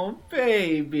 Oh,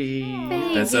 baby.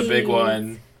 That's a big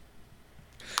one.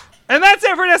 And that's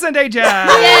it for this Day Jazz!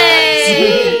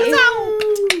 Yay!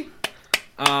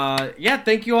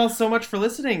 Thank you all so much for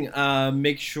listening.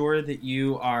 Make sure that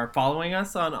you are following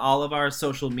us on all of our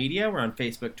social media. We're on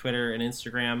Facebook, Twitter, and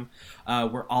Instagram.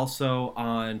 We're also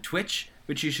on Twitch,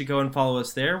 which you should go and follow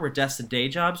us there. We're Destined Day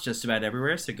Jobs just about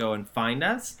everywhere, so go and find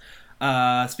us.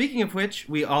 Speaking of which,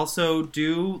 we also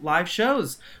do live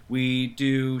shows. We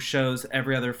do shows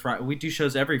every other Friday. We do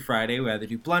shows every Friday. We either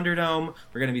do Blunderdome.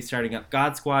 We're going to be starting up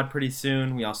God Squad pretty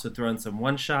soon. We also throw in some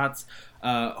one-shots.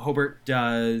 Hobart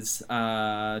does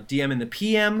DM in the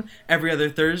PM every other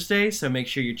Thursday, so make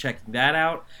sure you're checking that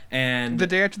out. And the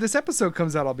day after this episode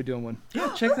comes out, I'll be doing one.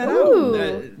 Yeah, check that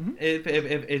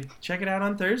out. Check it out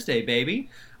on Thursday, baby.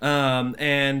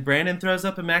 And Brandon throws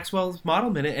up a Maxwell's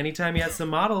Model Minute anytime he has some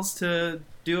models to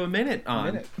do a minute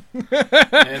on. It's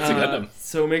a good one.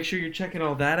 So make sure you're checking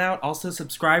all that out. Also,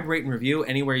 subscribe, rate, and review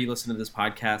anywhere you listen to this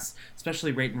podcast,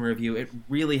 especially rate and review. It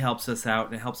really helps us out,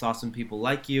 and it helps awesome people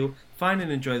like you find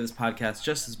and enjoy this podcast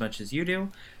just as much as you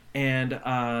do. And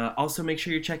also make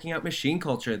sure you're checking out Machine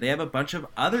Culture. They have a bunch of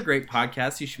other great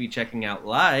podcasts you should be checking out,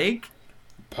 like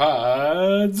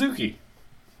Podzuki.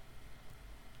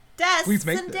 Desks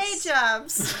and Day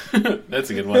Jobs. That's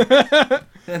a good one.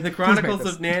 And the Chronicles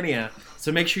of Narnia.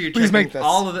 So make sure you're please checking make this.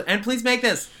 all of the... And please make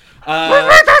this.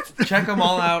 Check them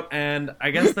all out. And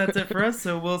I guess that's it for us.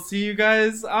 So we'll see you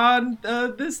guys on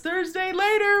this Thursday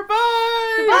later.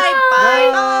 Bye!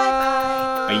 Bye!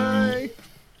 Bye!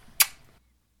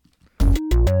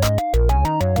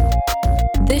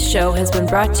 This show has been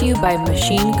brought to you by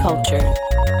Machine Culture.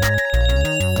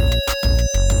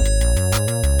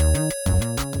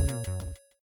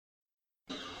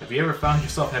 Have you ever found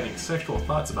yourself having sexual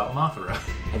thoughts about Mothra?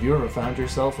 Have you ever found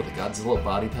yourself with a Godzilla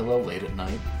body pillow late at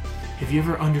night? Have you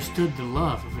ever understood the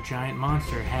love of a giant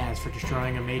monster has for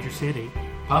destroying a major city?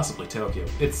 Possibly Tokyo.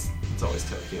 It's always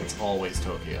Tokyo. It's always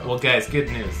Tokyo. Well, guys, good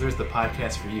news. There's the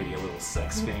podcast for you, you little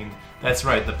sex fiend. That's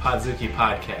right, the Podzuki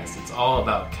Podcast. It's all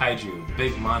about kaiju,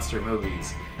 big monster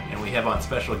movies. And we have on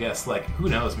special guests like, who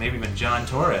knows, maybe even John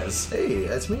Torres. Hey,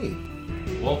 that's me.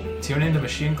 Well, tune into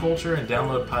Machine Culture and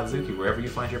download Podzuki wherever you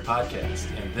find your podcast.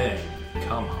 And then,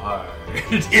 come hard.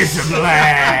 It's a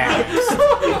blast!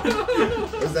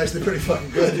 That was actually pretty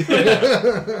fucking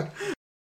good.